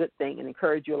that's a good thing, and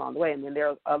encourage you along the way. And then there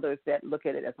are others that look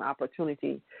at it as an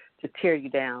opportunity to tear you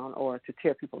down or to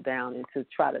tear people down and to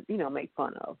try to, you know, make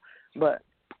fun of. But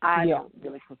I don't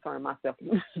really concern myself.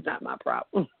 It's not my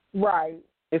problem. Right.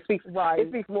 It speaks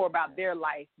more about their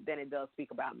life than it does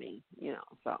speak about me, you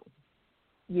know. So.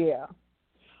 Yeah.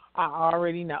 I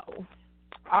already know.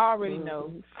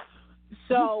 know.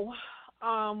 So,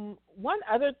 one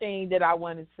other thing that I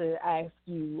wanted to ask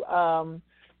you,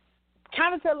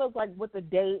 kind of tell us like what the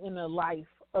day in the life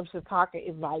of Chitoka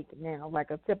is like now, like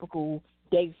a typical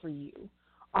day for you.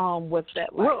 What's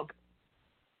that like?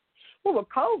 Well, with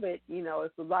COVID, you know,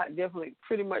 it's a lot different,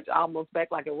 pretty much almost back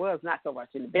like it was, not so much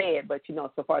in the bed, but, you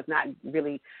know, so far as not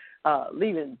really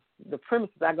leaving the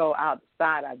premises, I go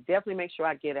outside. I definitely make sure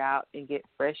I get out and get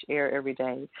fresh air every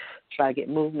day, try to get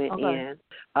movement in.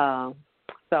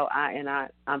 So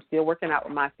I'm still working out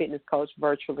with my fitness coach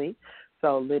virtually.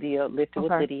 So Lydia, Lifted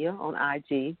with Lydia on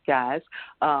IG, guys.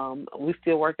 We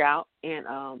still work out, and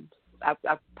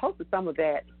I've posted some of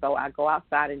that. So I go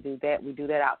outside and do that. We do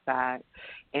that outside,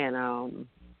 and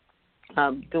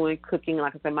doing cooking.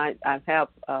 Like I said, I have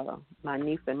my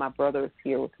niece and my brother is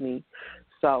here with me,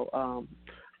 so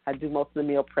I do most of the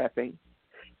meal prepping,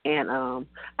 and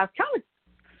I've kind of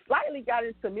slightly got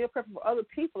into meal prepping for other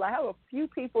people. I have a few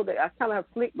people that I kind of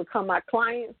have become my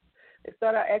clients. They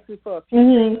started out asking for a few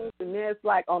things, and then it's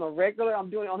like on a regular. I'm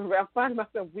finding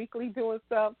myself weekly doing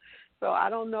stuff. So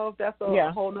I don't know if that's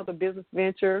a whole other business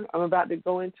venture I'm about to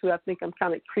go into. I think I'm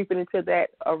kind of creeping into that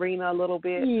arena a little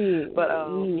bit.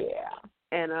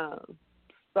 And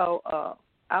so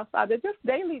outside, they're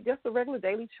just the regular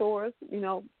daily chores, you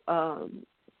know,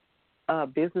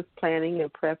 business planning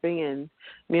and prepping and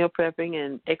meal prepping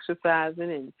and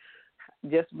exercising and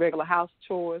just regular house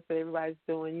chores that everybody's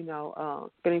doing, you know,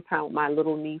 spending time with my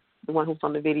little niece, the one who's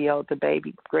on the video, the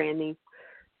baby grandniece.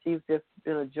 She's just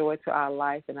been a joy to our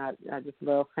life, and I just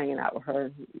love hanging out with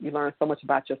her. You learn so much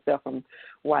about yourself from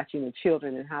watching the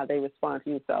children and how they respond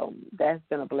to you, so that's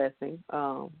been a blessing.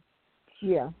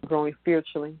 Growing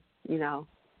spiritually, you know.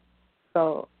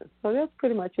 So that's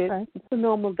pretty much it. Okay. It's a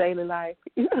normal daily life,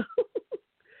 you know.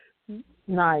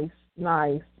 Nice.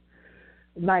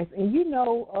 And you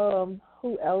know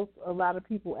who else a lot of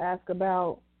people ask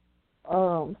about?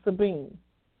 Sabine.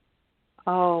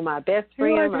 Oh, my best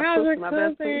friend, like, my how's sister, your my cousin?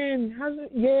 best friend. How's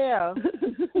it? Yeah.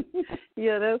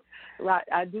 Yeah, that's right.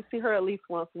 I do see her at least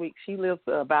once a week. She lives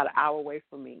about an hour away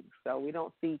from me, so we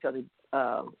don't see each other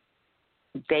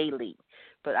daily.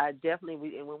 But I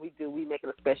definitely, and when we do, we make it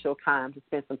a special time to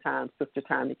spend some time, sister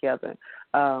time together.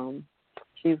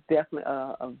 She's definitely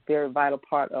a very vital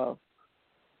part of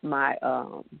my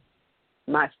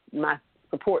my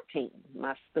support team,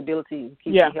 my stability,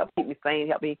 help keep me sane,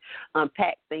 help me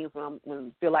unpack things when I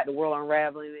feel like the world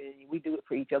unraveling, and we do it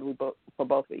for each other, for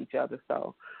both of each other.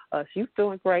 So she's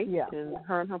doing great, and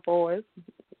her and her boys,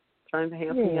 turning to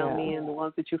handsome young men, the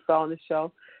ones that you saw on the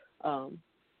show. As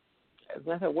a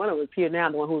matter of fact, one of them is here now,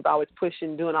 the one who's always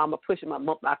pushing, doing all my pushing.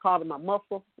 I call him my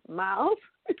muscle mouth.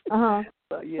 So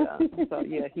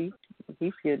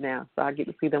he's here now, so I get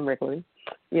to see them regularly.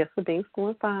 Yes, Sabine's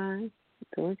doing fine,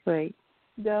 doing great.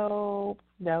 Dope.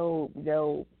 And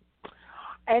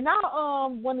I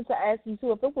wanted to ask you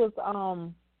too if there was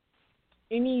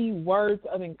any words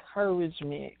of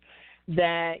encouragement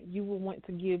that you would want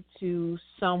to give to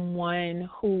someone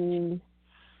who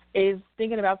is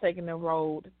thinking about taking the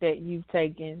road that you've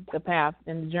taken, the path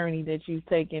and the journey that you've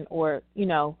taken, or, you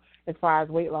know, as far as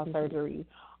weight loss surgery.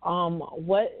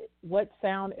 What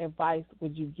sound advice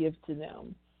would you give to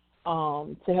them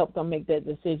to help them make that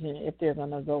decision if they're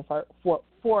going to go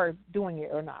for doing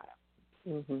it or not?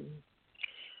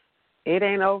 It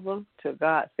ain't over till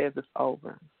God says it's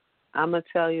over. I'm going to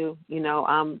tell you, you know,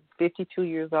 I'm 52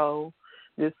 years old.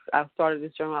 I started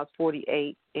this journey when I was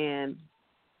 48, and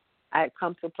I had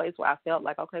come to a place where I felt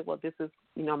like, okay, well, this is,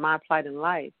 you know, my plight in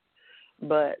life.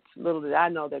 But little did I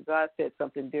know that God said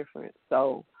something different.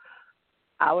 So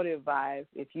I would advise,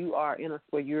 if you are in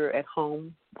where you're at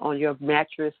home on your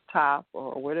mattress top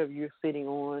or whatever you're sitting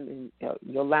on, and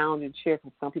your lounging chair,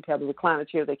 because some people have the recliner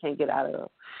chairs they can't get out of,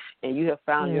 and you have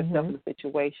found yourself in a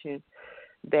situation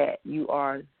that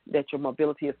your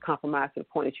mobility is compromised to the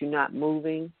point that you're not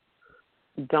moving,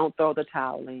 don't throw the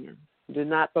towel in. Do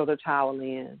not throw the towel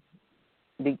in.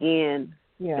 Begin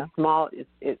small.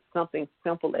 It's something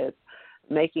simple as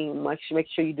make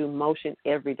sure you do motion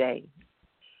every day.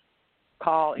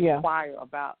 Call, inquire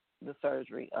about the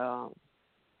surgery.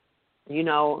 You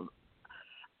know,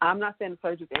 I'm not saying the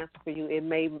surgery's answer for you. It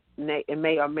may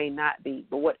or may not be,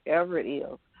 but whatever it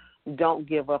is, don't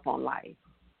give up on life.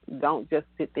 Don't just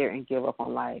sit there and give up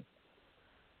on life.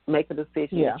 Make a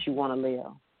decision that you want to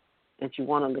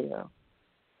live,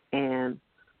 and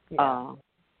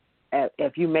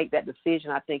if you make that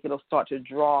decision, I think it'll start to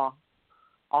draw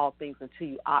all things into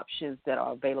you, options that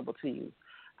are available to you.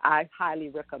 I highly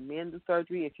recommend the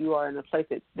surgery if you are in a place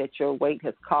that your weight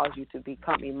has caused you to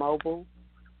become immobile.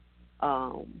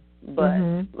 But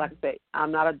like I say,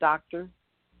 I'm not a doctor,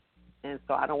 and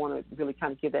so I don't want to really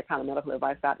kind of give that kind of medical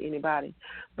advice out to anybody.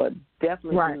 But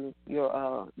definitely do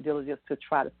your diligence to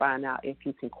try to find out if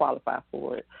you can qualify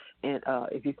for it, and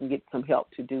if you can get some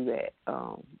help to do that.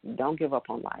 Don't give up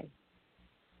on life.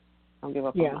 Don't give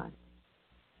up on life.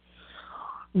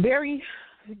 Very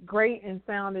great and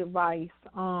sound advice,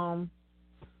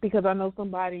 because I know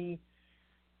somebody's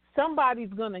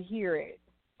gonna hear it,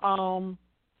 and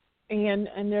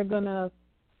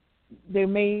they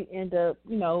may end up,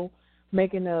 you know,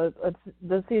 making a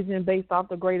decision based off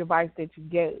the great advice that you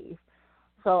gave.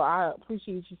 So I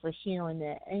appreciate you for sharing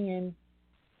that. And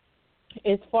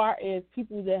as far as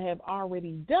people that have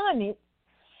already done it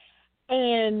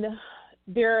and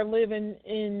they're living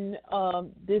in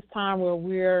this time where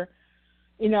we're,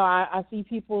 you know, I see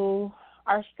people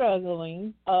are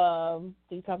struggling.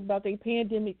 They talk about their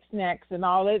pandemic snacks and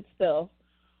all that stuff.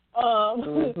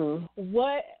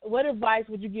 What advice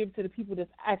would you give to the people that's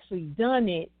actually done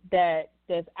it, that's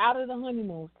out of the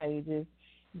honeymoon stages,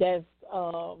 that's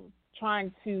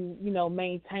trying to, you know,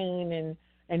 maintain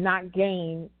and not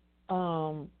gain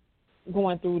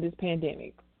going through this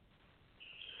pandemic?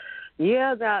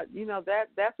 Yeah, that's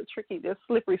a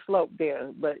slippery slope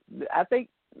there. But I think,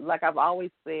 like I've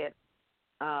always said,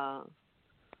 my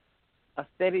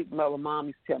mom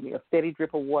used to tell me, a steady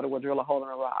drip of water will drill a hole in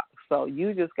a rock. So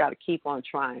you just got to keep on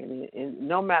trying, and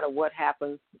no matter what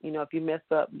happens, if you mess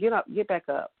up, get back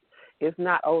up. It's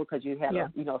not over because you had a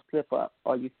slip up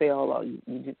or you fell or you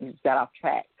just got off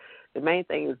track. The main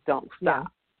thing is don't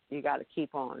stop. Yeah. You got to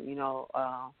keep on.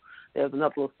 There's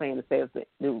another little saying that says that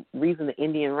the reason the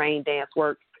Indian rain dance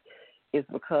works is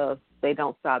because they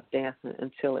don't stop dancing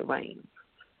until it rains.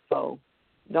 So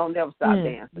don't never stop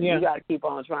dancing. Yeah. You got to keep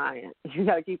on trying. You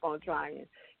got to keep on trying.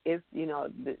 It's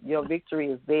your victory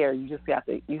is there. You just have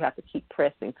to keep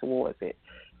pressing towards it,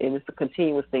 and it's a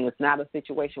continuous thing. It's not a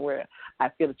situation where I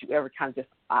feel that you ever kind of just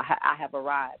I have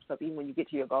arrived. So even when you get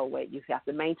to your goal weight, you have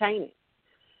to maintain it.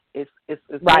 It's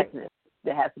right. business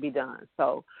that has to be done.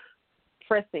 So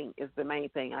pressing is the main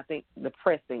thing. I think the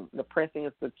pressing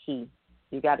is the key.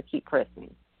 You got to keep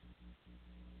pressing.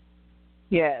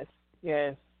 Yes.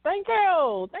 Thank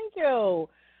you.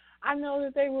 I know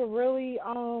that they were really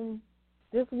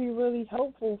this would be really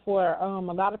helpful for a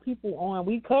lot of people on.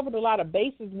 We covered a lot of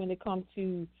bases when it comes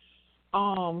to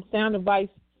sound advice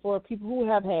for people who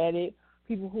have had it,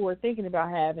 people who are thinking about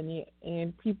having it,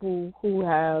 and people who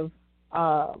have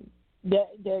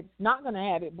that's not going to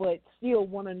have it but still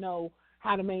want to know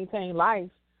how to maintain life.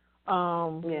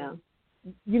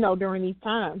 During these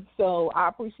times. So I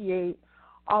appreciate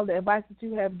all the advice that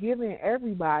you have given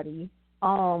everybody.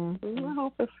 I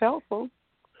hope it's helpful.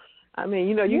 I mean,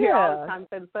 you hear all the time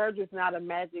say the surgery is not a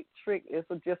magic trick; it's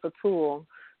just a tool.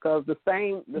 Because the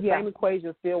same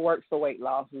equation still works for weight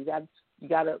loss. You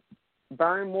got to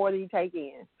burn more than you take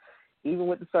in, even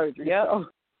with the surgery. Yep.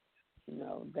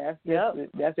 So, that's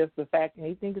just the fact.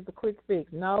 They think it's a quick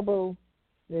fix. No, boo,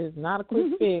 it's not a quick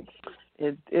fix.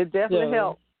 It definitely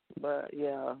helps, but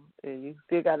you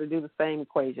still got to do the same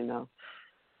equation though.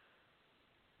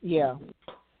 Yeah,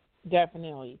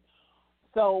 definitely.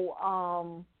 So,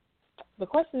 the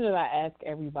question that I ask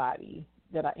everybody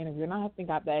that I interview, and I think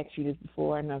I've asked you this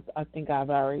before, and I think I've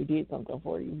already did something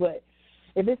for you, but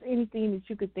if there's anything that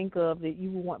you could think of that you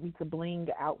would want me to bling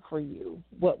out for you,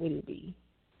 what would it be?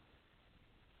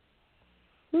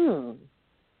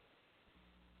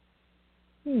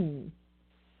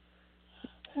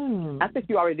 I think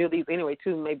you already do these anyway,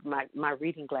 too. Maybe my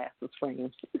reading glasses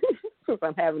frames, since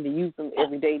I'm having to use them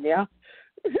every day now.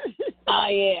 Oh,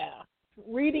 yeah.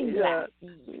 Reading glasses.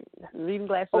 Reading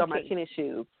glasses are my tennis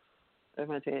shoes. They're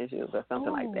my tennis shoes or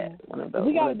something like that. One of those.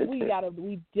 We definitely got to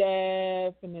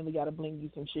bling you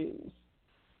some shoes.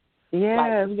 Yes,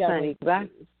 honey.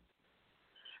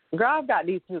 Girl, I've got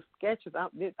these new sketches. I'm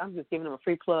just giving them a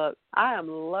free plug. I am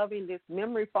loving this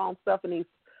memory foam stuff and these.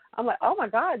 I'm like, oh my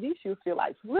God, these shoes feel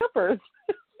like slippers.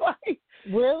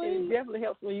 Really? It definitely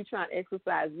helps when you try and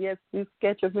exercise. Yes, these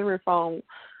Skechers memory foam,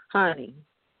 honey.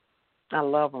 I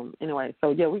love them. Anyway,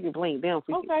 so we can bling them.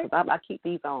 Okay. I keep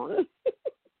these on.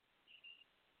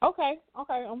 Okay. I'm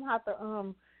gonna have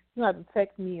to you have to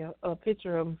text me a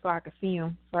picture of them so I can see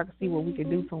them, so I can see what we can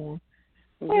do to them.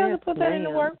 Well, put that in the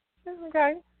work.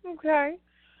 Okay.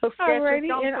 So Skechers,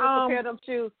 don't send us a pair of them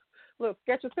shoes. Look,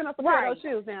 Skechers, send us a pair of those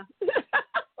shoes now.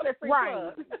 For that free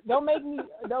plug. Don't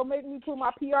make me put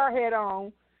my PR hat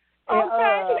on.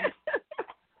 Okay.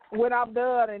 When I'm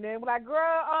done, and then like,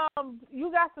 girl,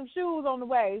 you got some shoes on the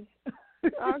way.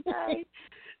 Okay.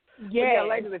 Yeah,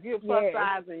 ladies, if you're plus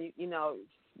size, and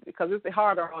because it's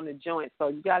harder on the joints, so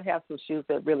you got to have some shoes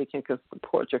that really can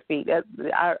support your feet.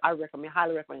 I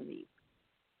highly recommend these.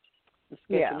 The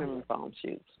Skechers memory foam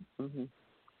shoes. Mm-hmm.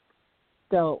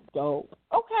 Dope.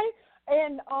 Okay,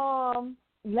 and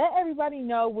let everybody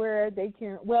know where they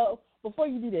can. Well, before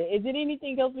you do that, is there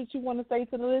anything else that you want to say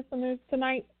to the listeners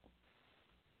tonight?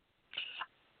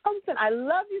 Listen, I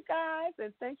love you guys,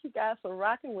 and thank you guys for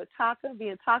rocking with Taka,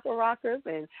 being Taka rockers,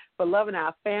 and for loving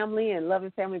our family and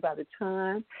loving Family by the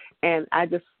Ton. And I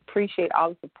just appreciate all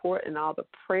the support and all the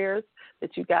prayers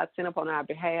that you guys send up on our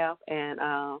behalf. And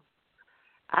I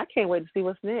can't wait to see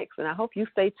what's next. And I hope you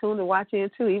stay tuned and watch in,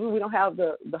 too. Even if we don't have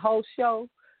the whole show,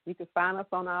 you can find us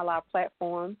on all our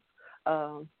platforms.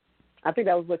 I think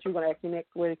that was what you were going to ask me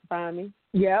next, where you can find me.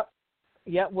 Yep.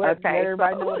 Let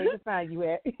everybody know where they can find you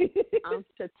at. I'm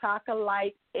Chitoka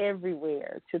Light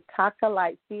everywhere. Chitoka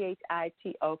Light,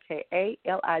 ChitokaLight.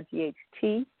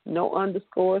 No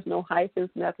underscores, no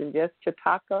hyphens, nothing. Just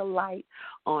Chitoka Light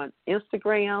on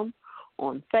Instagram,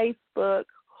 on Facebook,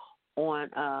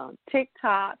 on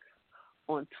TikTok,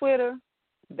 on Twitter.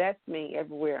 That's me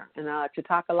everywhere. And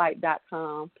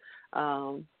ChitokaLight.com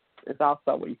is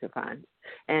also where you can find it.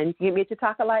 And you can get me at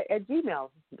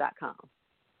ChitokaLight@gmail.com.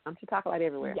 I'm Chitoka Light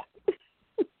everywhere.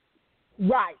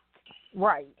 Yeah.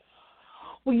 Right.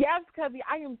 Well, yes, Cubby,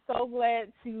 I am so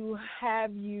glad to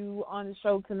have you on the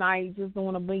show tonight. Just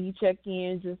doing a Blingy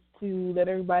check-in just to let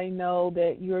everybody know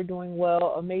that you're doing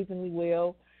well, amazingly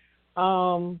well.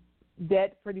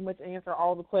 That pretty much answered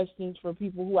all the questions for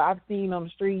people who I've seen on the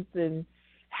streets and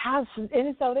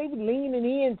so they be leaning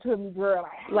into me, girl.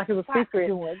 Like it was secret.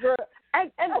 Doing, girl.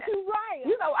 And right.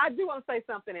 You know, I do want to say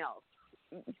something else.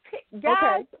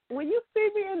 Guys, when you see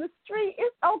me in the street,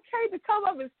 it's okay to come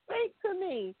up and speak to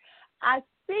me. I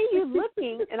see you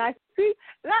looking, and I hear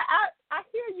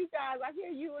you guys. I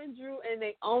hear you and Drew and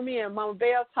Naomi and Mama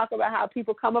Belle talk about how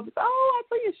people come up and say, "Oh, I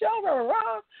saw your show, rah,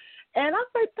 rah." And I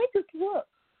say, they just look.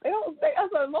 Most of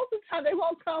the time they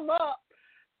won't come up.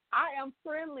 I am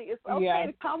friendly. It's okay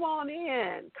to come on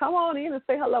in. Come on in and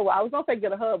say hello. Well, I was going to say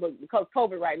get a hug, but because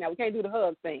COVID right now, we can't do the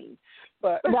hug thing.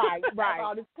 But right.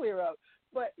 All this clear up.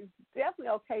 But it's definitely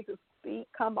okay to speak.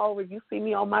 Come over. You see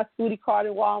me on my Scooty card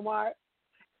in Walmart.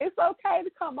 It's okay to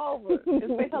come over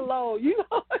and say hello. You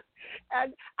know,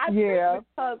 and I think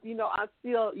because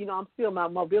I'm still my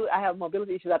mobility. I have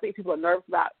mobility issues. I think people are nervous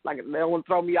about like they don't want to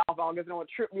throw me off. I guess they don't want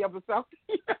to trip me up or something.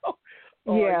 You know.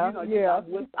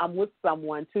 I'm with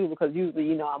someone too because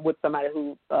usually I'm with somebody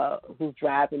who's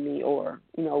driving me or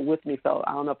with me. So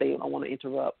I don't know if they don't want to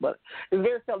interrupt, but it's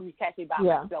very seldom you catch me by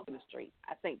myself in the street.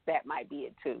 I think that might be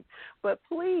it too. But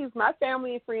please, my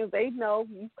family and friends, they know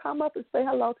you come up and say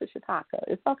hello to Chitoka.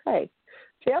 It's okay.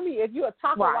 Tell me if you're a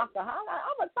taco rocker.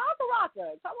 I'm a taco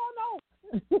rocker. Come on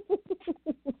over.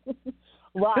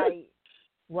 Right.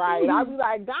 Right. I'll be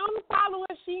like, down the follower,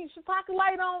 she talking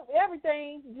light on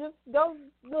everything. Just go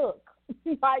look.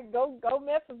 Like, go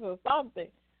message her something.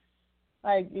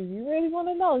 Like, if you really want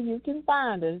to know, you can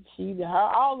find her.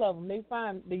 All of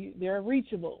them, they're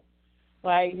reachable.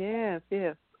 Like, yes.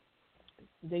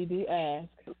 They do ask.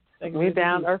 We're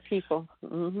down to earth people.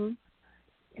 Mm-hmm.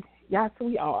 Yes,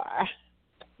 we are.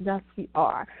 Yes, we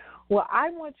are. Well, I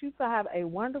want you to have a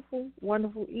wonderful,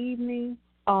 wonderful evening.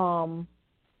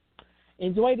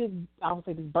 Enjoy this, I would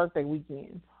say this birthday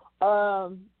weekend.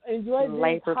 Enjoy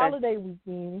this holiday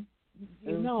weekend.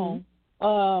 You know,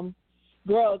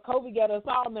 girl, COVID got us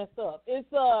all messed up.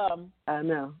 It's I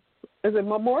know. Is it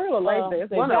Memorial or Labor Day?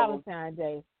 It's one Valentine's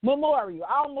Day. Memorial.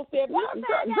 I almost said Valentine's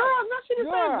Day. Girl, I'm not sure to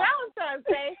say Valentine's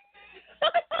Day.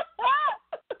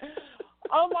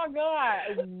 Oh my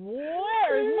God,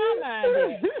 where is my mind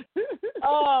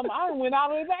at? I went all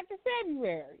the way back to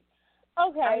February.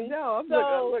 Okay. I know.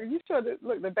 Look, you sure that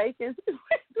the bacon?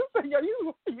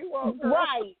 you want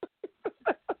right.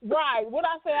 Right. What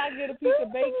I say, I get a piece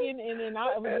of bacon and then it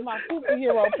was my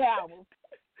superhero powers.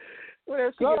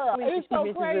 Whatever she gets sweet, it's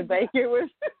so crazy. Bacon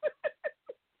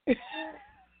with.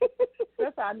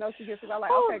 That's how I know she gets. I'm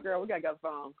like, okay, girl, we gotta go to the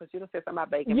phone because you done said something about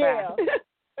bacon. Yeah.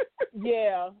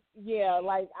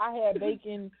 Like I had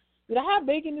bacon. Did I have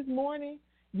bacon this morning?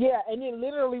 Yeah, and it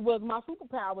literally was my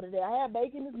superpower today. I had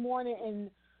bacon this morning, and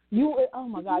oh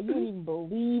my God, you didn't even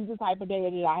believe the type of day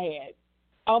that I had.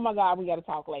 Oh my God, we got to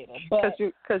talk later.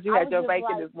 Because you had your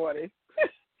bacon this morning.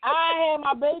 I had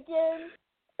my bacon.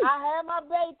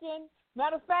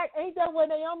 Matter of fact, ain't that what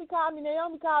Naomi called me?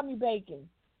 Naomi called me bacon.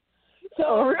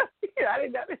 So, really? I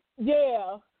didn't know that.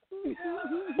 Yeah.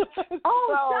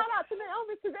 Shout out to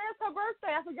Naomi. Today is her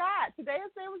birthday. I forgot. Today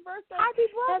is Sam's birthday. Happy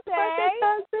birthday,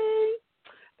 cousin.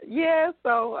 Yeah,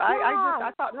 so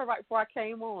I talked to her right before I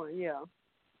came on. Yeah.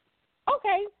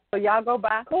 Okay. So y'all go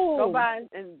by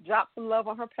and drop some love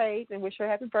on her page and wish her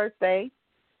happy birthday.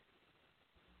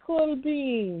 Cool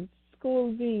beans.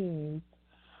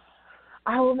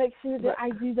 I will make sure that I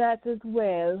do that as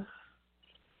well.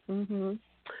 Mhm.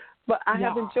 But I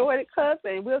have enjoyed it,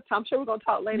 cousin. I'm sure we're gonna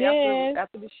talk later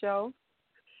after the show.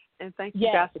 And thank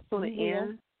you guys for tuning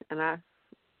in. And I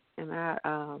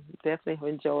definitely have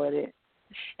enjoyed it.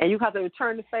 And you have to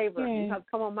return the favor. You have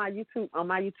to come on my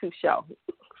YouTube show.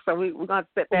 So we're gonna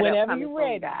set that whenever up you're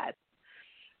ready, guys.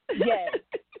 Yes,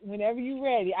 whenever you're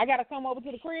ready. I gotta come over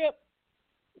to the crib.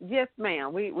 Yes,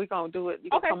 ma'am. We're gonna do it. You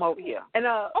can come over here. And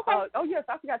yes,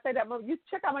 I forgot to say that. You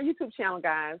check out my YouTube channel,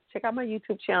 guys. Check out my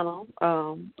YouTube channel.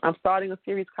 I'm starting a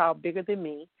series called Bigger Than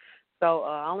Me. So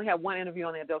I only have one interview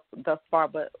on there thus far,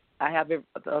 but I have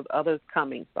others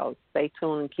coming. So stay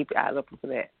tuned and keep your eyes open for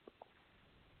that.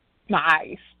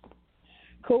 Nice.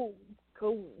 Cool.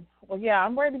 Well, yeah,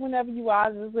 I'm ready whenever you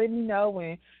are. Just let me know.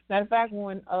 And matter of fact,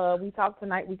 when we talk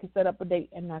tonight, we can set up a date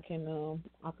and I can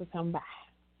come by.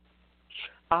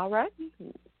 All right.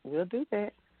 We'll do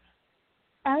that.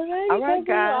 All right,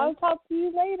 guys. I'll talk to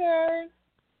you later.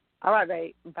 All right,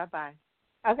 babe. Bye-bye.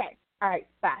 Okay. All right.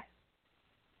 Bye.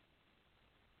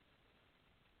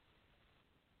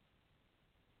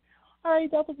 All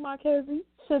right, that was my cousin,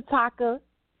 Chitoka.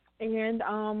 and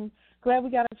glad we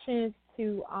got a chance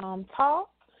to talk.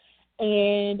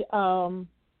 And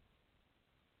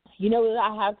you know that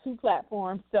I have 2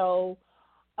 platforms, so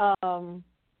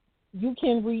you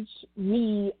can reach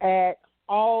me at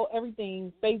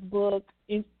everything, Facebook,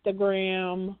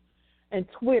 Instagram, and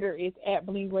Twitter. It's at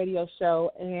Bling Radio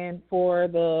Show. And for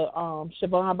the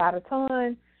Siobhan by the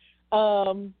Ton,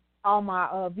 all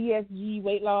my VSG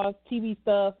weight loss TV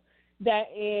stuff, that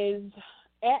is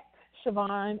at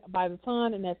Siobhan by the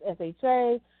Ton, and that's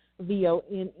SHAVONNE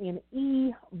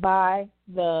by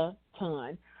the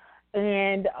Ton.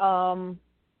 And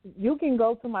you can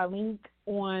go to my link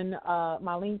on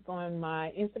my links on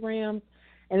my Instagram,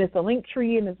 and it's a link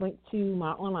tree, and it's linked to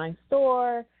my online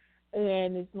store,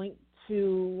 and it's linked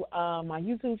to my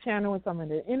YouTube channel and some of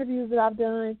the interviews that I've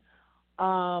done.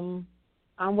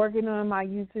 I'm working on my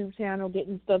YouTube channel,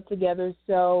 getting stuff together.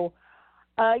 So,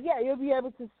 yeah, you'll be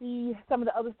able to see some of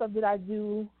the other stuff that I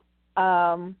do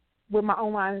with my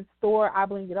online store, I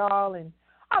Bling It All, and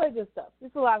all that good stuff.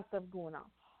 There's a lot of stuff going on.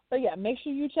 So, yeah, make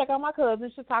sure you check out my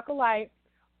cousin, Chitoka Light.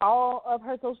 All of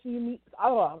her social media,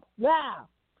 all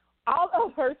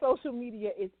of her social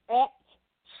media is at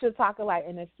Chitoka Light,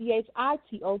 and it's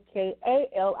CHITOKALIGHT.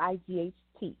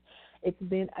 It's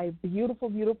been a beautiful,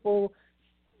 beautiful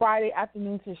Friday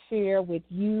afternoon to share with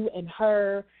you and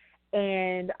her,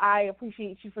 and I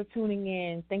appreciate you for tuning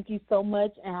in. Thank you so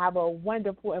much, and have a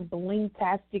wonderful and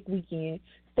bling-tastic weekend.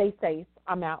 Stay safe.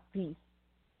 I'm out. Peace.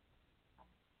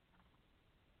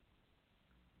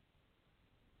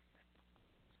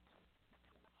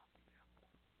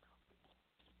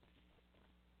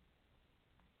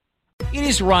 It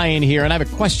is Ryan here, and I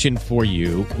have a question for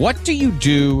you. What do you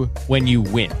do when you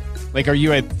win? Like, are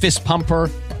you a fist pumper,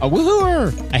 a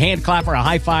woo-hooer, a hand clapper, a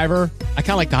high-fiver? I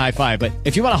kind of like the high-five, but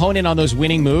if you want to hone in on those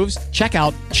winning moves, check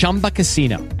out Chumba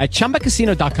Casino. At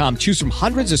ChumbaCasino.com, choose from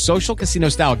hundreds of social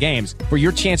casino-style games for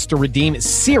your chance to redeem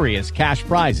serious cash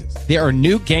prizes. There are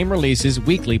new game releases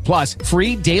weekly, plus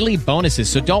free daily bonuses,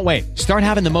 so don't wait. Start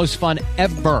having the most fun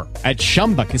ever at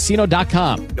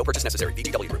ChumbaCasino.com. No purchase necessary.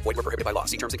 VGW Group. Void where prohibited by law.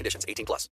 See terms and conditions. 18+.